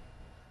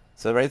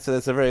 So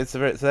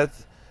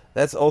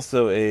that's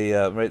also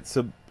a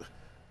So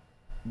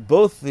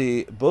both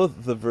the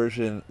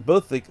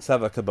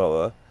Ksava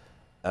Kabbalah,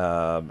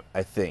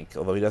 I think,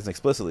 although he doesn't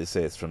explicitly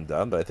say it's from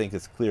Dan, but I think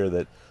it's clear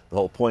that the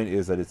whole point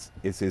is that it's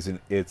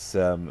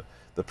the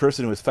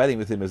person who is fighting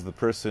with him is the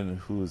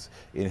person whose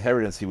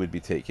inheritance he would be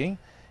taking,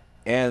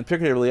 and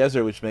Pirkei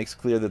Eliezer, which makes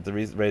clear that the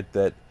reason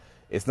that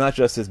it's not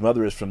just his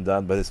mother is from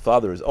Dan, but his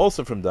father is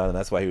also from Dan, and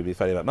that's why he would be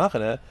fighting about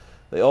Machane.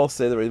 They all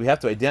say that we have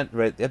to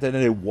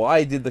identify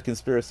why did the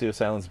conspiracy of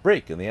silence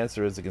break, and the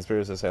answer is the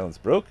conspiracy of silence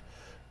broke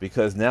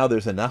because now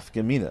there's a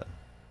nafkamina,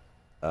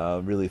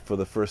 really for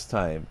the first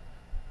time,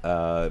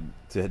 to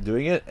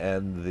doing it,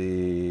 and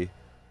the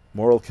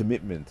moral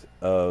commitment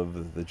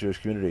of the Jewish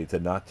community to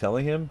not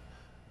telling him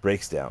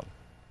breaks down.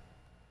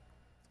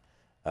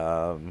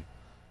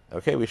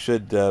 Okay, we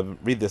should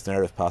read this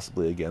narrative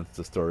possibly against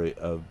the story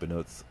of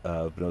Benot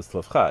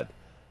Tzlofchad.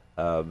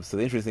 So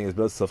the interesting thing is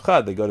Benot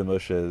Tzlofchad, they go to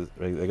Moshe,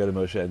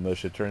 and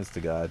Moshe turns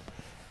to God,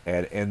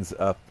 and ends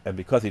up, and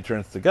because he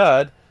turns to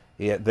God,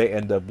 they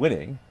end up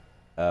winning.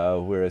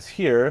 Whereas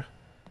here,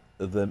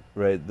 you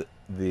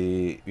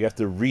have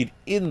to read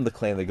in the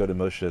claim they go to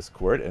Moshe's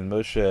court, and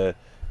Moshe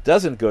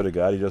doesn't go to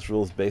God; he just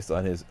rules based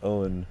on his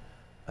own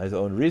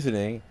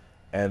reasoning.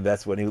 And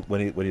that's when he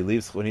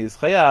leaves, when he's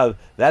chayav,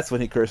 that's when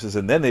he curses,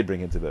 and then they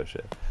bring him to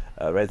Moshe.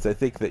 So I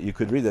think that you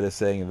could read that as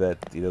saying that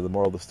the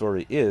moral of the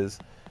story is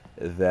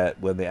that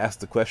when they ask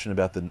the question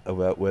about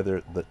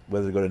whether to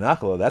go to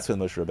Nachala, that's when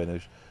Moshe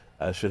Rabbeinu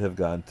should have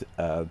gone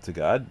to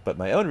God. But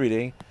my own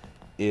reading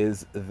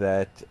is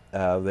that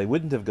they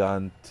wouldn't have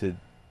gone to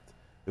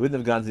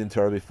Din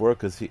Torah before,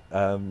 because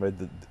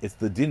it's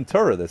the Din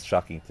Torah that's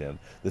shocking to him.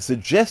 The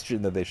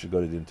suggestion that they should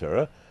go to Din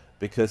Torah,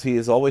 because he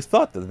has always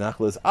thought that the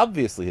Nachla is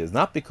obviously his,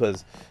 not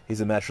because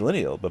he's a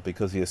matrilineal, but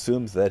because he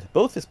assumes that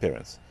both his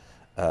parents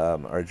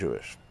are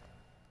Jewish.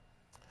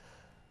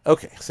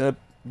 Okay, so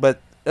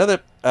but other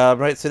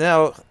right. So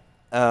now,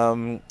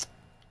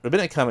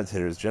 rabbinic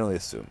commentators generally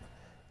assume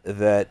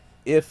that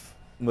if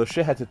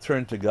Moshe had to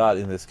turn to God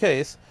in this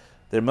case,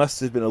 there must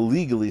have been a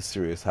legally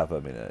serious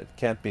hava mina. It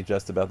can't be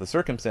just about the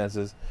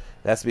circumstances.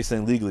 It has to be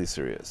something legally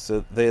serious.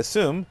 So they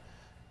assume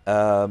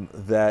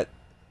that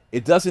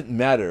it doesn't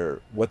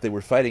matter what they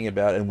were fighting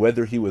about and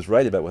whether he was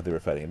right about what they were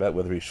fighting about,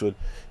 whether he should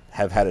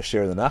have had a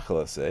share in the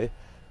nachala, say,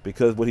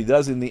 because what he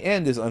does in the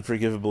end is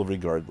unforgivable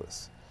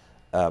regardless.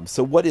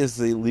 So what is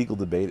the legal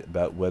debate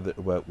about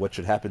what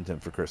should happen to him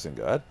for cursing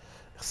God?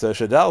 So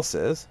Shadal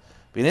says,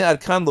 right,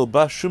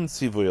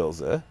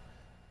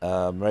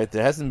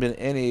 there hasn't been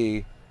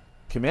any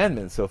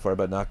commandment so far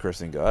about not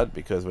cursing God,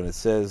 because when it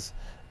says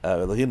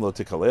Elohim lo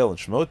tikalel and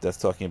Shemot, that's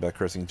talking about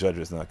cursing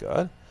judges, not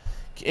God.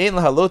 Because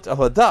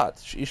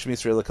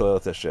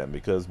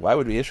why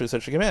would we issue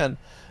such a command?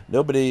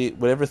 Nobody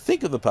would ever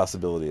think of the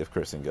possibility of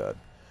cursing God.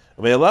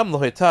 And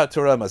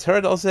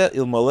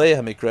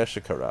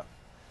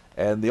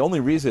the only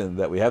reason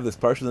that we have this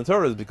portion in the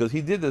Torah is because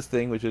he did this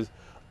thing which is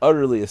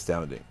utterly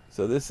astounding.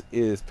 So this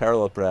is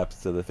parallel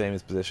perhaps to the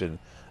famous position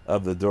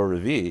of the Dor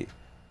Revi,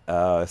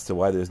 as to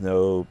why there's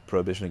no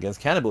prohibition against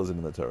cannibalism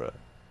in the Torah.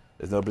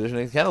 There's no prohibition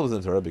against cannibalism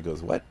in the Torah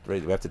because what?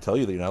 Right? We have to tell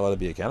you that you're not allowed to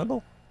be a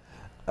cannibal?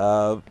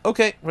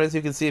 Okay, right, as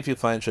you can see if you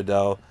find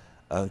Shadal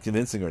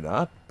convincing or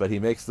not, but he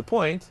makes the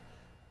point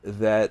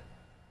that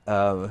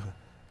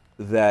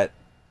that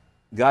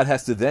God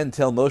has to then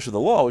tell Moshe the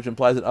law, which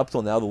implies that up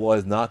till now the law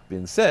has not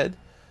been said.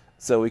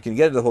 So we can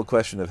get into the whole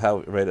question of how,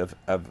 right, of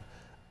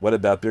what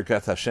about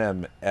Birkat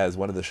Hashem as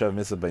one of the Shav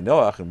Mitzvah by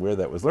Noach, and where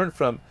that was learned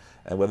from,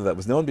 and whether that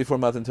was known before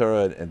Matan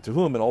Torah, and to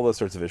whom, and all those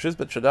sorts of issues.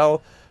 But Shadal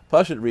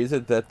Pashut reads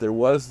it that there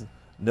was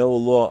no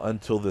law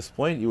until this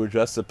point. You were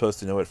just supposed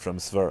to know it from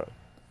Svara.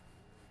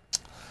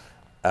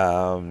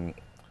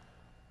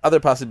 Other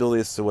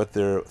possibilities to what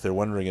they're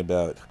wondering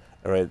about.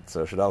 All right,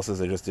 so Shadal says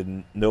they just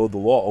didn't know the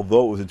law,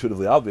 although it was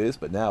intuitively obvious.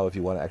 But now, if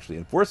you want to actually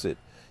enforce it,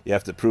 you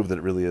have to prove that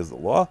it really is the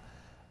law.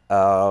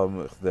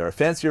 There are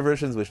fancier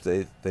versions which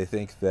they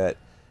think that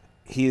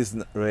he is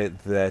right,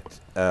 that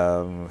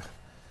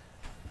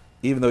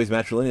even though he's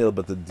matrilineal,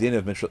 but the din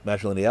of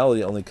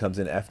matrilineality only comes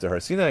in after Har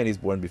Sinai, and he's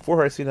born before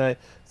Har Sinai.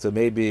 So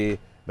maybe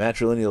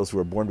matrilineals who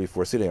are born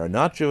before Sinai are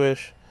not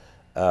Jewish,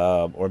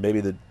 or maybe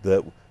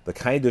the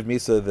kind of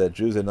misa that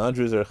Jews and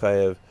non-Jews are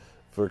chayev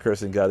for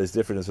cursing God is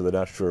different, and so they're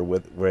not sure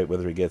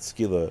whether he gets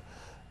skila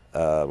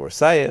or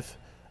sayif.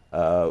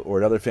 Or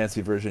another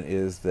fancy version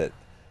is that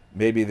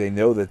maybe they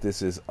know that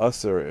this is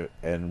usur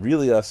and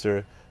really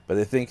usur, but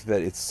they think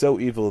that it's so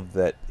evil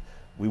that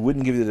we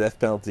wouldn't give you the death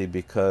penalty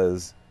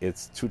because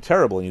it's too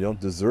terrible and you don't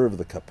deserve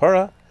the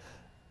kapara.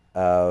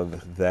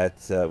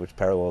 Which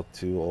parallel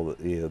to all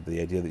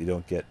the idea that you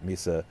don't get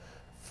misa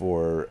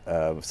for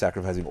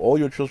sacrificing all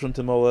your children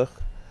to Molech,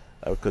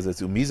 because it's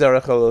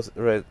umizarach,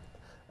 right?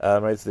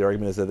 Right. So the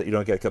argument is that you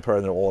don't get kapara,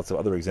 and there are all some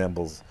other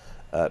examples,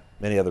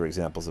 many other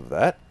examples of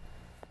that.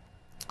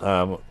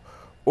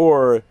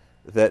 Or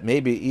that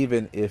maybe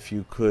even if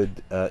you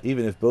could,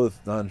 even if both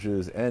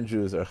non-Jews and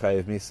Jews are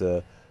chayiv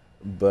misa,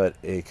 but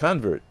a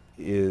convert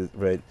is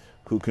right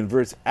who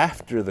converts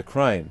after the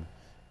crime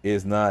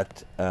is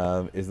not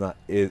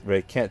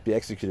right, can't be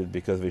executed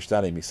because of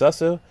ishtane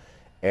misaso,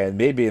 and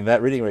maybe in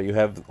that reading, right, you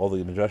have all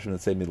the midrashim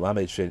that say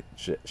milamed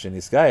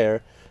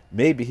sheniskayer.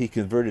 Maybe he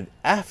converted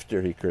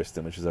after he cursed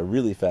him, which is a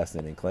really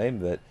fascinating claim.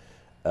 That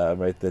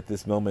right, that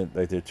this moment,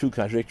 like, there are two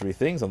contradictory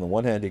things. On the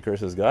one hand, he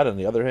curses God. On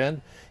the other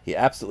hand, he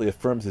absolutely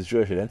affirms his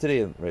Jewish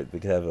identity. And right,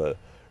 we could have a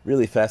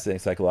really fascinating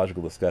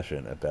psychological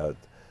discussion about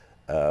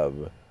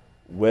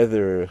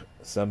whether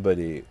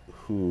somebody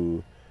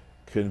who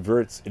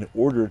converts in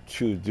order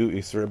to do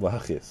Yisur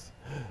L'Hachis,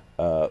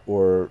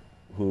 or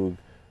who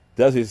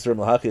does Yisur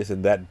L'Hachis,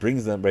 and that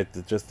brings them, right,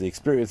 just the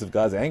experience of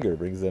God's anger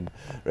brings them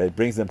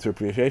to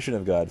appreciation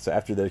of God. So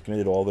after they've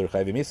committed all their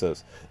chayvim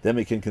misos, then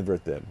we can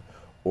convert them.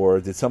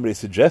 Or did somebody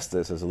suggest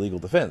this as a legal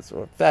defense?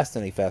 Or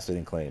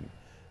fascinating claim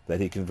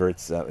that he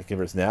converts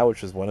now,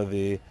 which is one of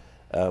the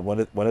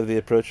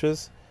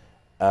approaches.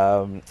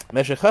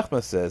 Meshech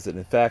Chachma says that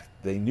in fact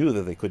they knew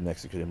that they couldn't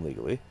execute him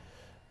legally,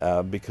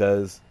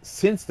 because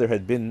since there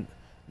had been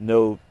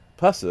no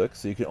pasuk,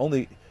 so you can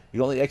only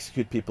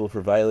execute people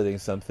for violating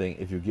something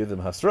if you give them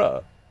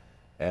hasra,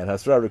 and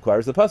hasra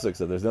requires the pasuk.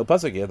 So there's no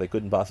pasuk yet; they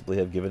couldn't possibly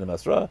have given him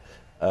hasra,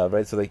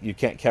 right? So you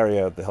can't carry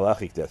out the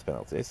halachic death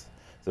penalties.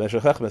 So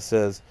Meshech Chachma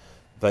says,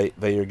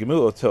 "Vayirgemu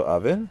oto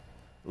avin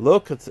lo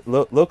katav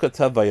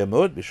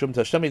vayamod b'shum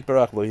tashem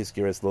yitbarach lo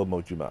hiskires lo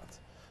mojumat."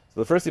 So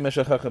the first thing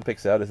Meshech Chacham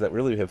picks out is that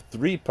really we have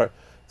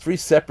three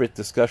separate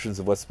discussions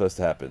of what's supposed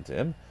to happen to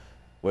him.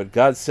 What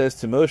God says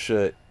to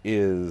Moshe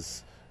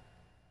is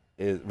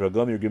is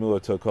Ragom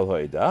Yirgimu to Kol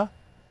Ha'ida,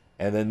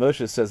 and then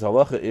Moshe says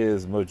halacha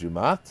is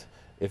mojumat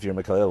if you're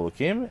Mekalel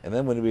Lukim, and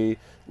then when we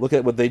look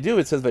at what they do,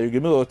 it says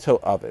Vayirgimu to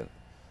Avin.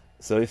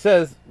 So he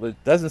says, it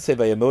doesn't say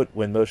Vayamot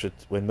when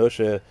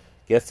Moshe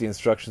gets the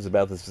instructions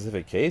about the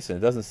specific case, and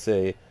it doesn't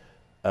say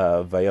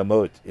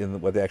Vayamot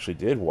in what they actually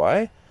did.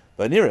 Why?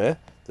 Vanira,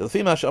 the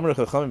Lefima Shamar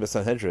Chachamim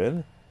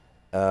b'Sanhedrin,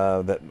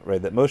 that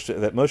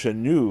Moshe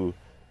knew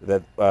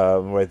that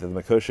that the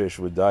Makoshesh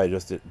would die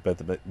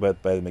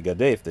but by the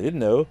Megadef. They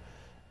didn't know.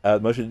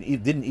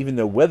 Moshe didn't even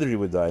know whether he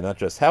would die, not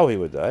just how he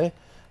would die.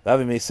 So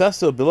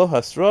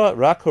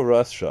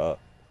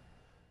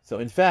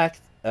in fact,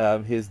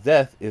 his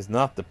death is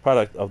not the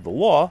product of the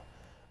law,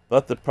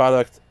 but the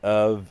product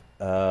of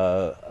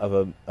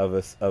an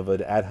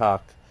ad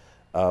hoc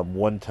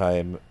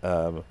one-time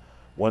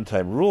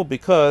rule,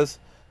 because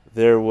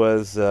there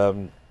was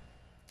no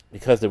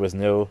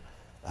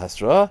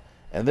hasra,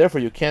 and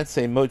therefore you can't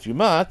say mot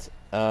yumat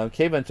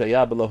kevan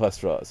shaya below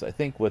hasra. So I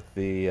think what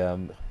the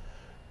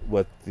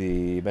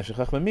Meshech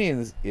Chochmah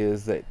means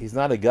is that he's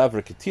not a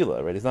gavra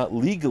ketila, right? He's not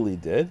legally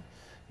dead.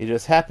 He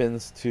just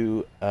happens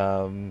to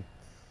have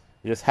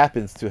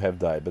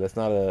died, but that's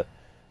not a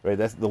right.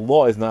 That's the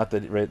law is not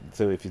that, right.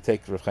 So if you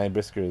take Rav Chaim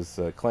Brisker's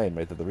claim,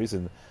 right, that the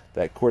reason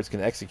that courts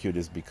can execute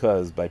is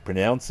because by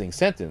pronouncing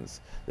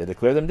sentence they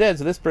declare them dead.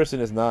 So this person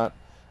is not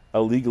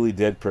a legally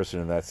dead person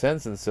in that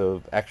sense, and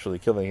so actually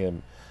killing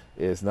him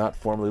is not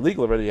formally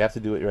legal already. You have to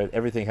do it right.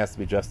 Everything has to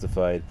be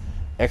justified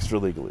extra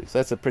legally. So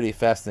that's a pretty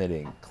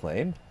fascinating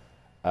claim.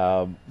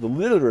 The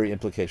literary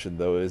implication,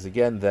 though, is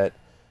again that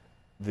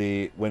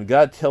when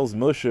God tells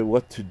Moshe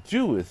what to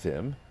do with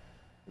him,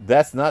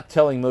 that's not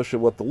telling Moshe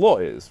what the law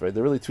is, right?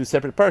 They're really two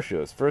separate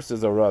parshios. First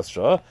is Horas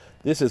Shah,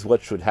 this is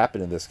what should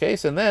happen in this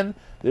case, and then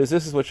this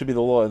is what should be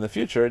the law in the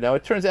future. Now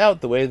it turns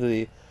out the way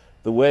that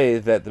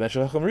the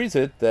Meshech Chochmah reads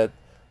it, that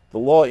the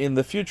law in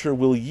the future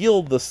will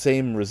yield the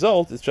same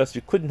result. It's just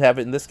you couldn't have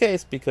it in this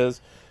case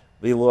because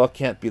the law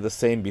can't be the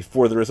same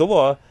before there is a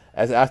law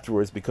as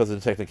afterwards because of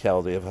the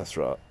technicality of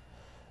Hasra.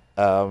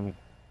 Now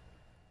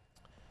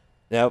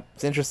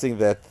it's interesting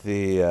that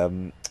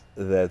the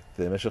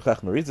Meshech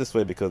Chochmah reads this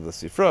way because the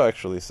Sifra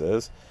actually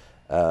says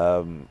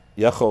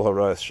Yachol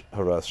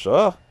Haras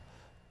Shah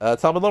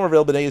Talmud Lomer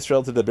Vel Bnei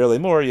Yisrael to the Berle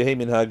Mor Yehei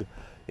Minhag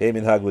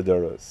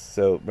L'Doros.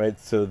 So right,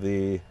 so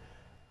the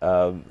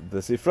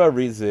Sifra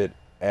reads it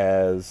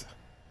as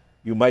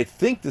you might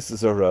think this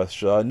is a Haras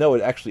Shah. No,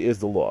 it actually is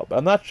the law. But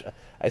I'm not.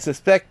 I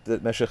suspect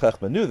that Meshech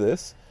Chochmah knew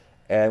this,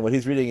 and when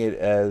he's reading it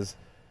as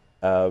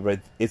right,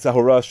 it's a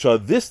Haras Shah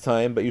this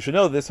time, but you should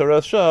know this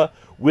Haras Shah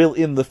will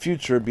in the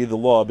future be the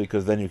law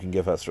because then you can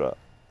give Hasra.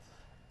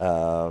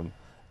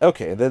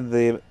 Okay, and then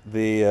the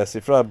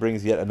Sifra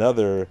brings yet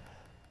another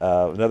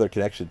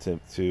connection to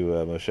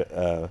Moshe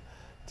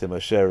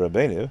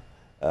Rabbeinu.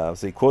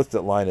 So he quotes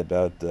that line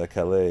about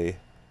Kalei.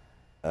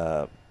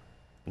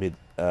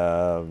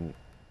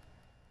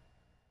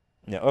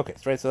 Yeah, okay,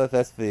 right. So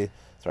that's the.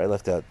 Sorry, I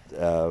left out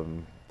the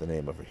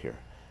name over here.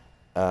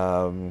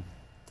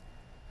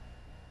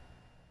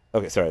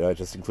 Okay, sorry, I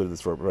just included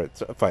this for right.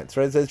 So fine.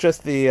 So it's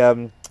just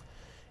the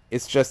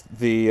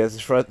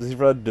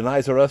Zifra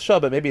denies Haras Shah,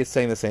 but maybe it's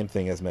saying the same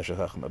thing as Meshech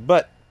Chochmah.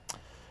 But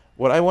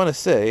what I want to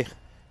say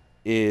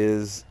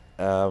is,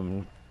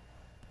 so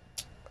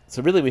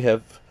really we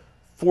have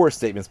four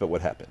statements about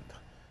what happened.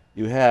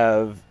 You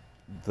have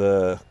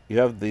the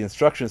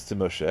instructions to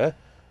Moshe,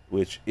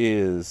 which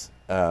is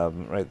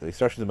right. The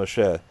instructions to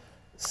Moshe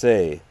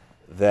say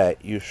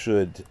that you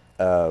should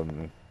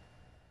right.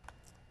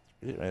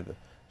 The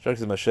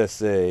instructions to Moshe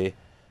say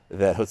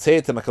that Hotzei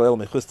et Makalel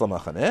mechutz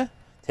lamachaneh,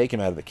 take him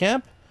out of the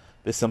camp.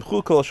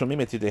 V'samchu kol shomim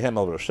et yidehem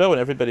al rosho, and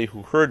everybody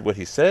who heard what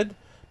he said,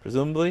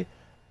 presumably,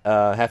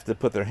 have to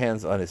put their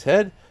hands on his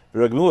head.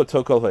 V'rogmu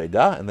oto kol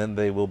ha'edah, and then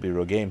they will be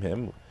rogame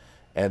him.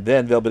 And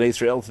then vel b'nei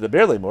Yisrael to the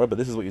berle more, but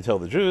this is what you tell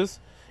the Jews.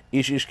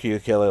 Ish ish ki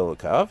yokel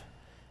elokav,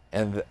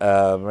 and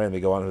right, they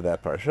go on with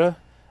that parsha,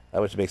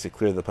 which makes it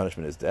clear the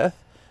punishment is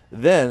death.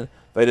 Then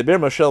vaydaber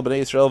Moshe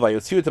b'nei Yisrael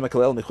vayotziu et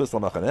Makalel mechutz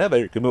lamachaneh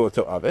v'yirgemu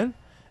oto aven.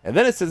 And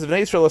then it says,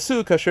 Bnei Yisrael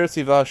asu kasher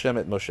tziva Hashem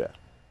et Moshe.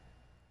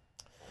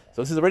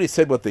 So this has already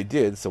said what they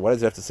did, so why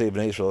does it have to say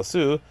Bnei Yisrael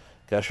asu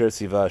kasher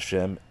tziva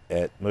Hashem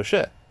et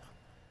Moshe?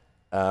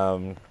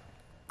 So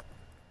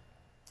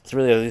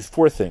really there are these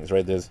four things,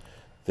 right? There's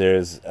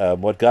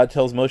what God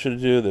tells Moshe to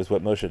do, there's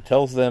what Moshe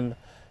tells them,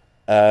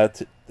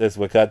 there's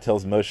what God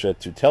tells Moshe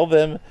to tell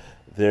them,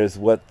 there's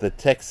what the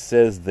text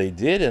says they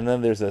did, and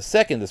then there's a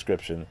second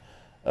description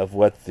of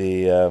what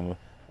the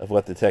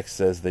text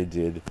says they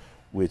did,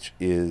 which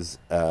is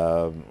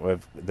that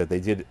they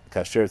did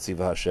kasher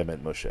tziva Hashem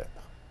et Moshe.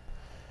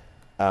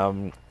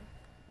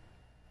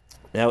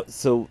 Now,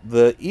 so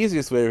the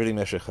easiest way of reading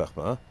Meshech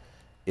Chochmah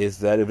is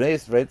that right.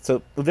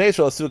 So Bnei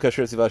Yisrael asu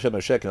kasher tziva Hashem et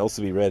Moshe can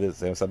also be read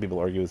as some people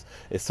argue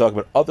it's talking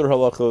about other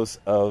halachos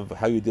of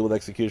how you deal with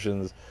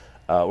executions,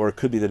 or it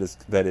could be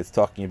that it's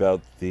talking about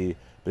the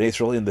Bnei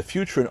Yisrael in the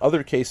future. In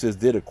other cases,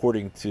 did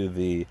according to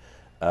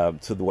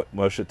what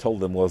Moshe told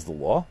them was the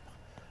law.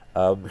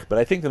 But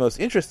I think the most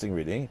interesting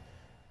reading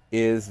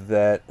is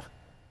that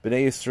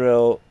Bnei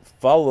Yisrael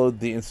followed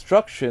the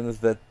instructions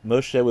that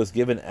Moshe was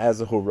given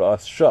as a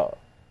Horas Shah.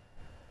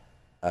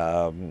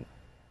 But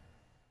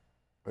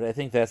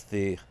that's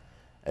the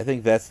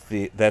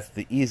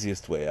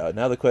easiest way out.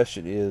 Now the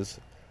question is,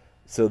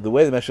 so the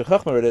way the Meshech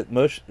Chochmah read it,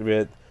 Moshe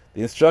read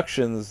the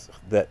instructions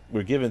that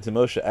were given to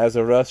Moshe as a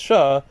Horas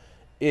Shah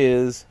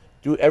is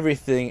do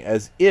everything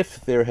as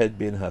if there had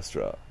been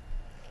Hasra.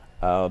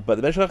 But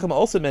the Meshech Chochmah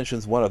also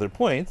mentions one other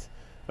point.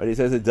 Right? He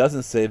says it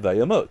doesn't say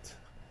Vayamot.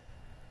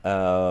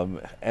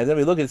 And then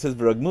we look at it, it says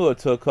V'ragmu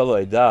to kol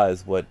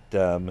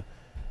ha'edah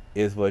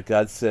is what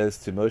God says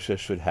to Moshe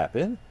should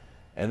happen.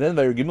 And then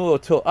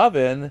V'ragmu to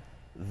Aven,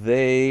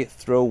 they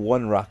throw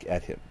one rock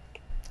at him.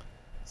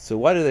 So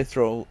why do they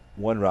throw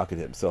one rock at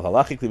him? So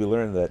halachically we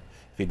learn that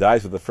if he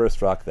dies with the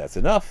first rock, that's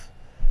enough.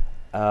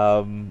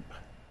 But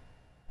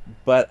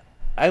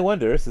I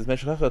wonder, since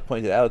Meshech Chochmah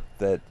pointed out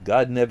that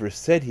God never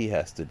said he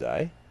has to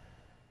die,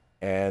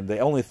 and they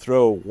only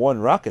throw one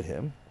rock at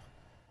him,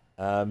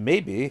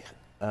 maybe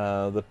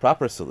the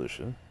proper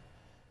solution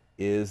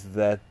is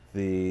that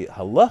the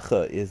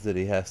halacha is that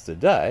he has to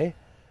die,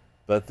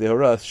 but the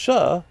Horas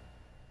Shah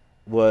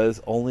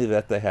was only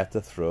that they had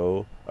to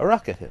throw a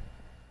rock at him.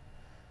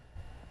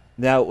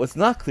 Now, what's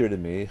not clear to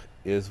me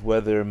is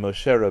whether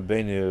Moshe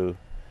Rabbeinu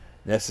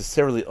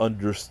necessarily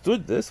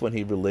understood this when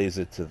he relays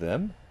it to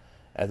them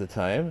at the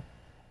time,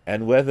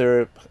 and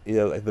whether,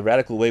 like the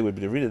radical way would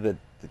be to read it that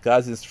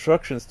God's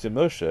instructions to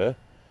Moshe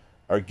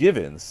are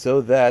given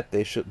so that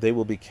they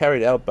will be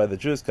carried out by the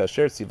Jews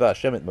kasher tziva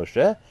Hashem et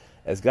Moshe,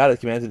 as God has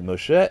commanded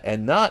Moshe,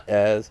 and not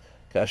as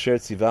kasher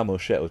tziva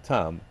Moshe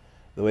otam,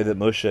 the way that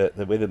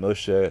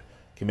Moshe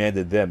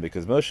commanded them,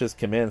 because Moshe's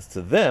commands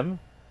to them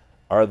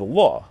are the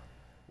law,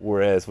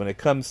 whereas when it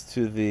comes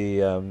to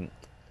the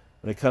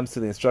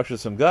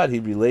instructions from God, he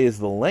relays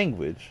the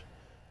language,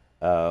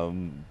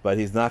 but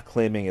he's not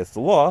claiming it's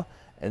the law,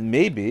 and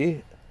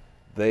maybe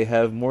they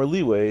have more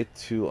leeway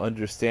to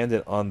understand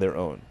it on their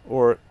own.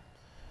 Or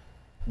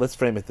let's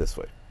frame it this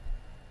way.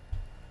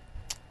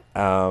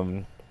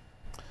 The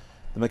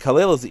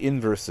Mekalel is the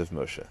inverse of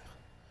Moshe.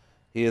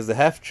 He is the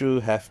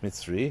half-Jew,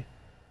 half-Mitzri,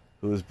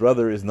 whose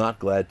brother is not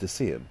glad to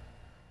see him.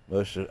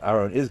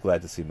 Aaron is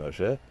glad to see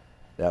Moshe.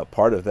 Now,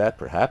 part of that,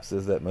 perhaps,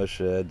 is that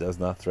Moshe does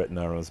not threaten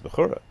Aaron's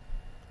Bechorah.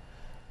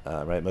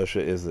 Right?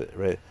 Moshe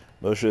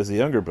is the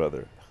younger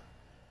brother.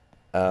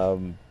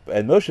 And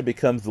Moshe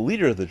becomes the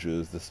leader of the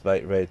Jews,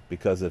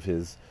 because of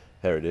his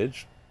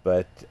heritage.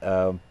 But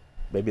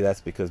maybe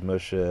that's because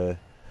Moshe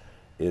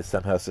is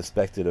somehow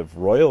suspected of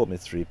royal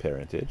Mitzri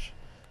parentage.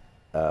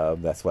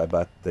 That's why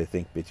they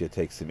think Bitya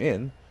takes him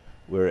in,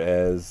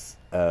 whereas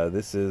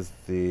this is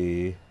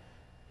the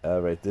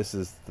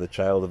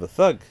child of a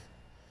thug,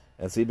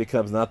 and so he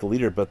becomes not the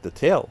leader but the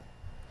tail,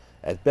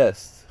 at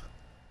best.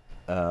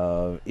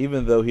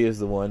 Even though he is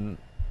the one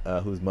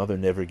whose mother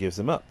never gives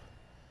him up.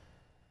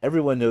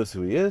 Everyone knows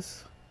who he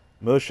is.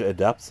 Moshe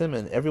adopts him,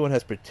 and everyone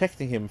has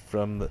protecting him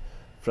from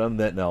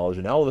that knowledge.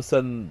 And all of a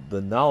sudden,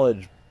 the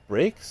knowledge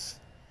breaks,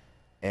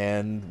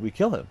 and we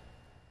kill him.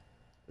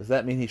 Does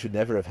that mean he should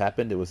never have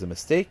happened? It was a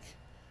mistake.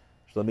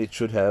 Shlomit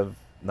should have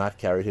not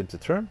carried him to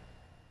term.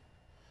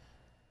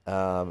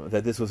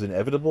 That this was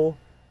inevitable,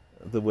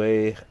 the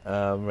way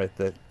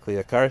that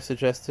Kli Yakar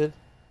suggested.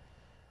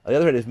 On the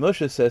other hand, if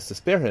Moshe says to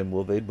spare him,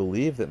 will they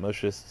believe that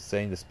Moshe is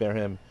saying to spare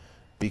him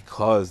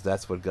because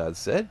that's what God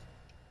said?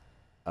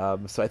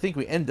 So I think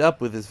we end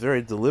up with this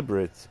very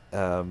deliberate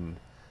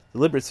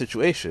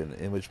situation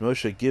in which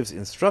Moshe gives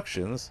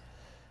instructions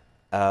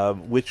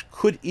which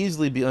could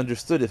easily be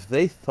understood if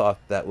they thought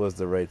that was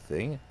the right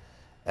thing,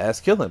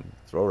 as kill him,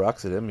 throw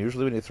rocks at him.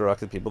 Usually when you throw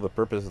rocks at people, the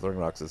purpose of throwing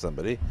rocks at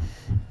somebody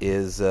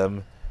is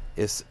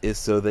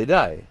so they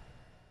die.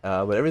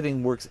 But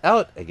everything works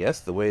out, I guess,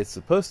 the way it's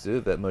supposed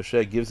to, that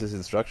Moshe gives his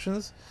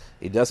instructions.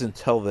 He doesn't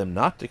tell them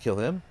not to kill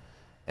him,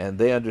 and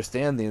they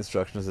understand the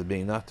instructions as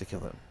being not to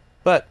kill him.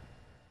 But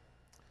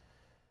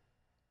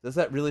does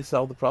that really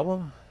solve the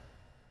problem?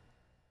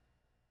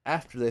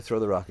 After they throw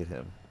the rock at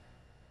him,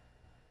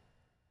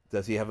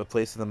 does he have a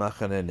place in the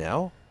Machane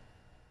now?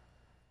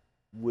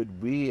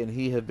 Would we and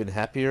he have been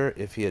happier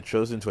if he had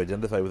chosen to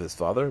identify with his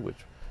father, which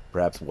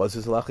perhaps was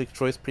his halachic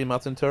choice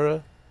pre-Matan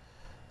Torah?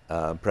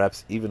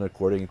 Perhaps even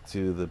according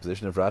to the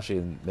position of Rashi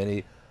and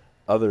many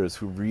others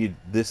who read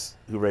just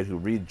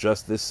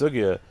this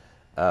sugya,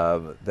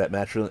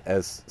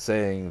 as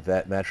saying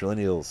that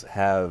matrilineals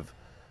have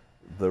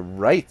the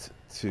right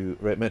to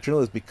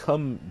matrilineals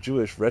become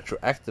Jewish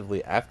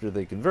retroactively after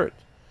they convert.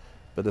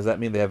 But does that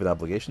mean they have an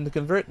obligation to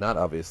convert? Not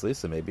obviously.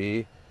 So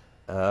maybe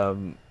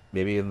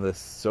in the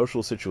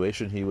social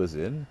situation he was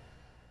in,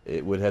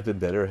 it would have been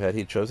better had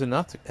he chosen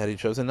not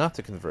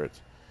to convert.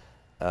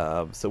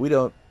 So we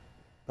don't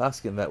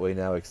paskin that way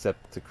now,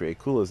 except to create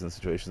kulas in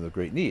situations of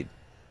great need.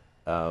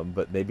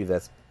 But maybe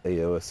that's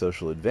a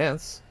social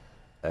advance,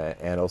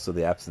 and also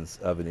the absence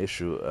of an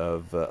issue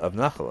of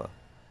nachala.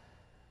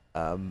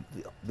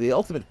 The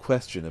ultimate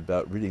question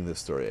about reading this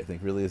story, I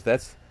think, really is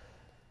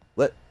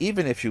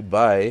even if you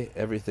buy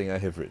everything I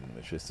have written,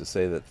 which is to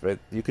say that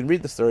you can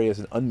read the story as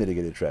an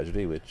unmitigated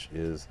tragedy, which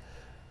is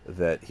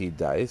that he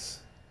dies,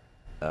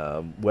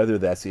 whether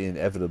that's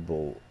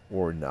inevitable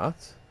or not.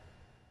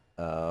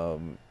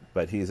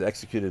 But he's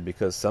executed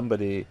because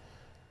somebody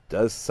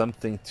does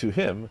something to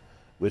him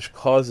which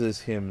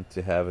causes him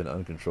to have an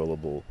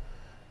uncontrollable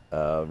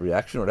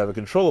reaction, or to have a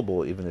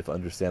controllable, even if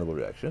understandable,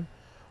 reaction.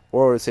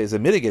 Or say it's a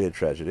mitigated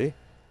tragedy,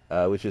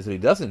 which is that he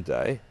doesn't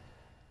die,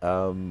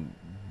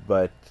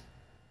 but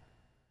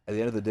at the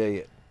end of the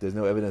day, there's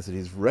no evidence that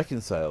he's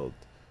reconciled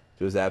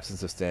to his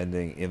absence of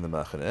standing in the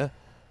Machaneh,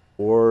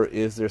 or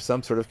is there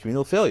some sort of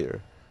communal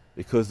failure?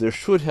 Because there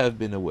should have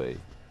been a way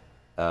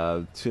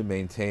to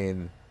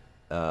maintain,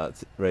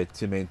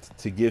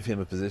 to give him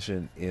a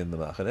position in the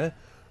Machaneh,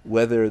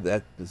 whether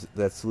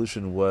that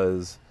solution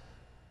was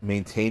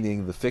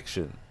maintaining the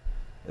fiction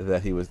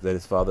that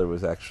his father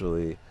was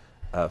actually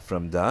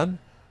from Dan,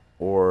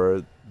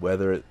 or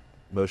whether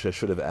Moshe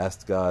should have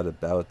asked God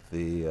about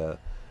the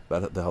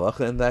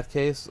halacha in that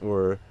case,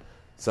 or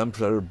some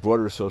sort of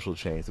broader social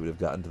change that would have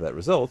gotten to that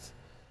result.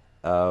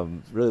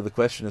 Really, the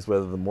question is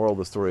whether the moral of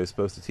the story is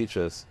supposed to teach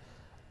us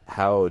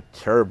how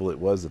terrible it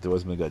was that there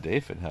was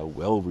Megadef and how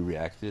well we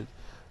reacted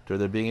to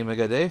there being a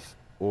Megadef,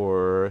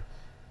 or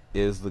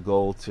is the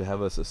goal to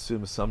have us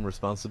assume some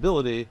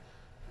responsibility,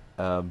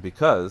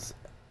 because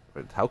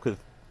how could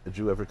a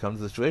Jew ever come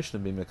to the situation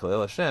of being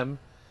Mekalel Hashem,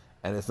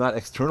 and it's not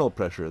external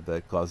pressure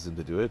that causes him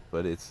to do it,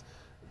 but it's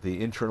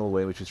the internal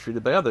way in which he's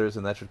treated by others,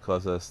 and that should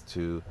cause us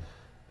to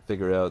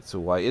figure out, so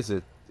why is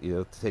it,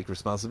 to take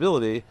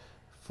responsibility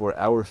for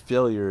our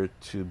failure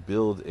to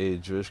build a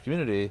Jewish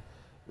community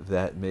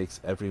that makes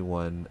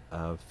everyone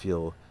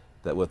feel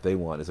that what they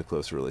want is a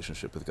closer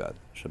relationship with God.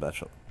 Shabbat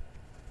Shalom.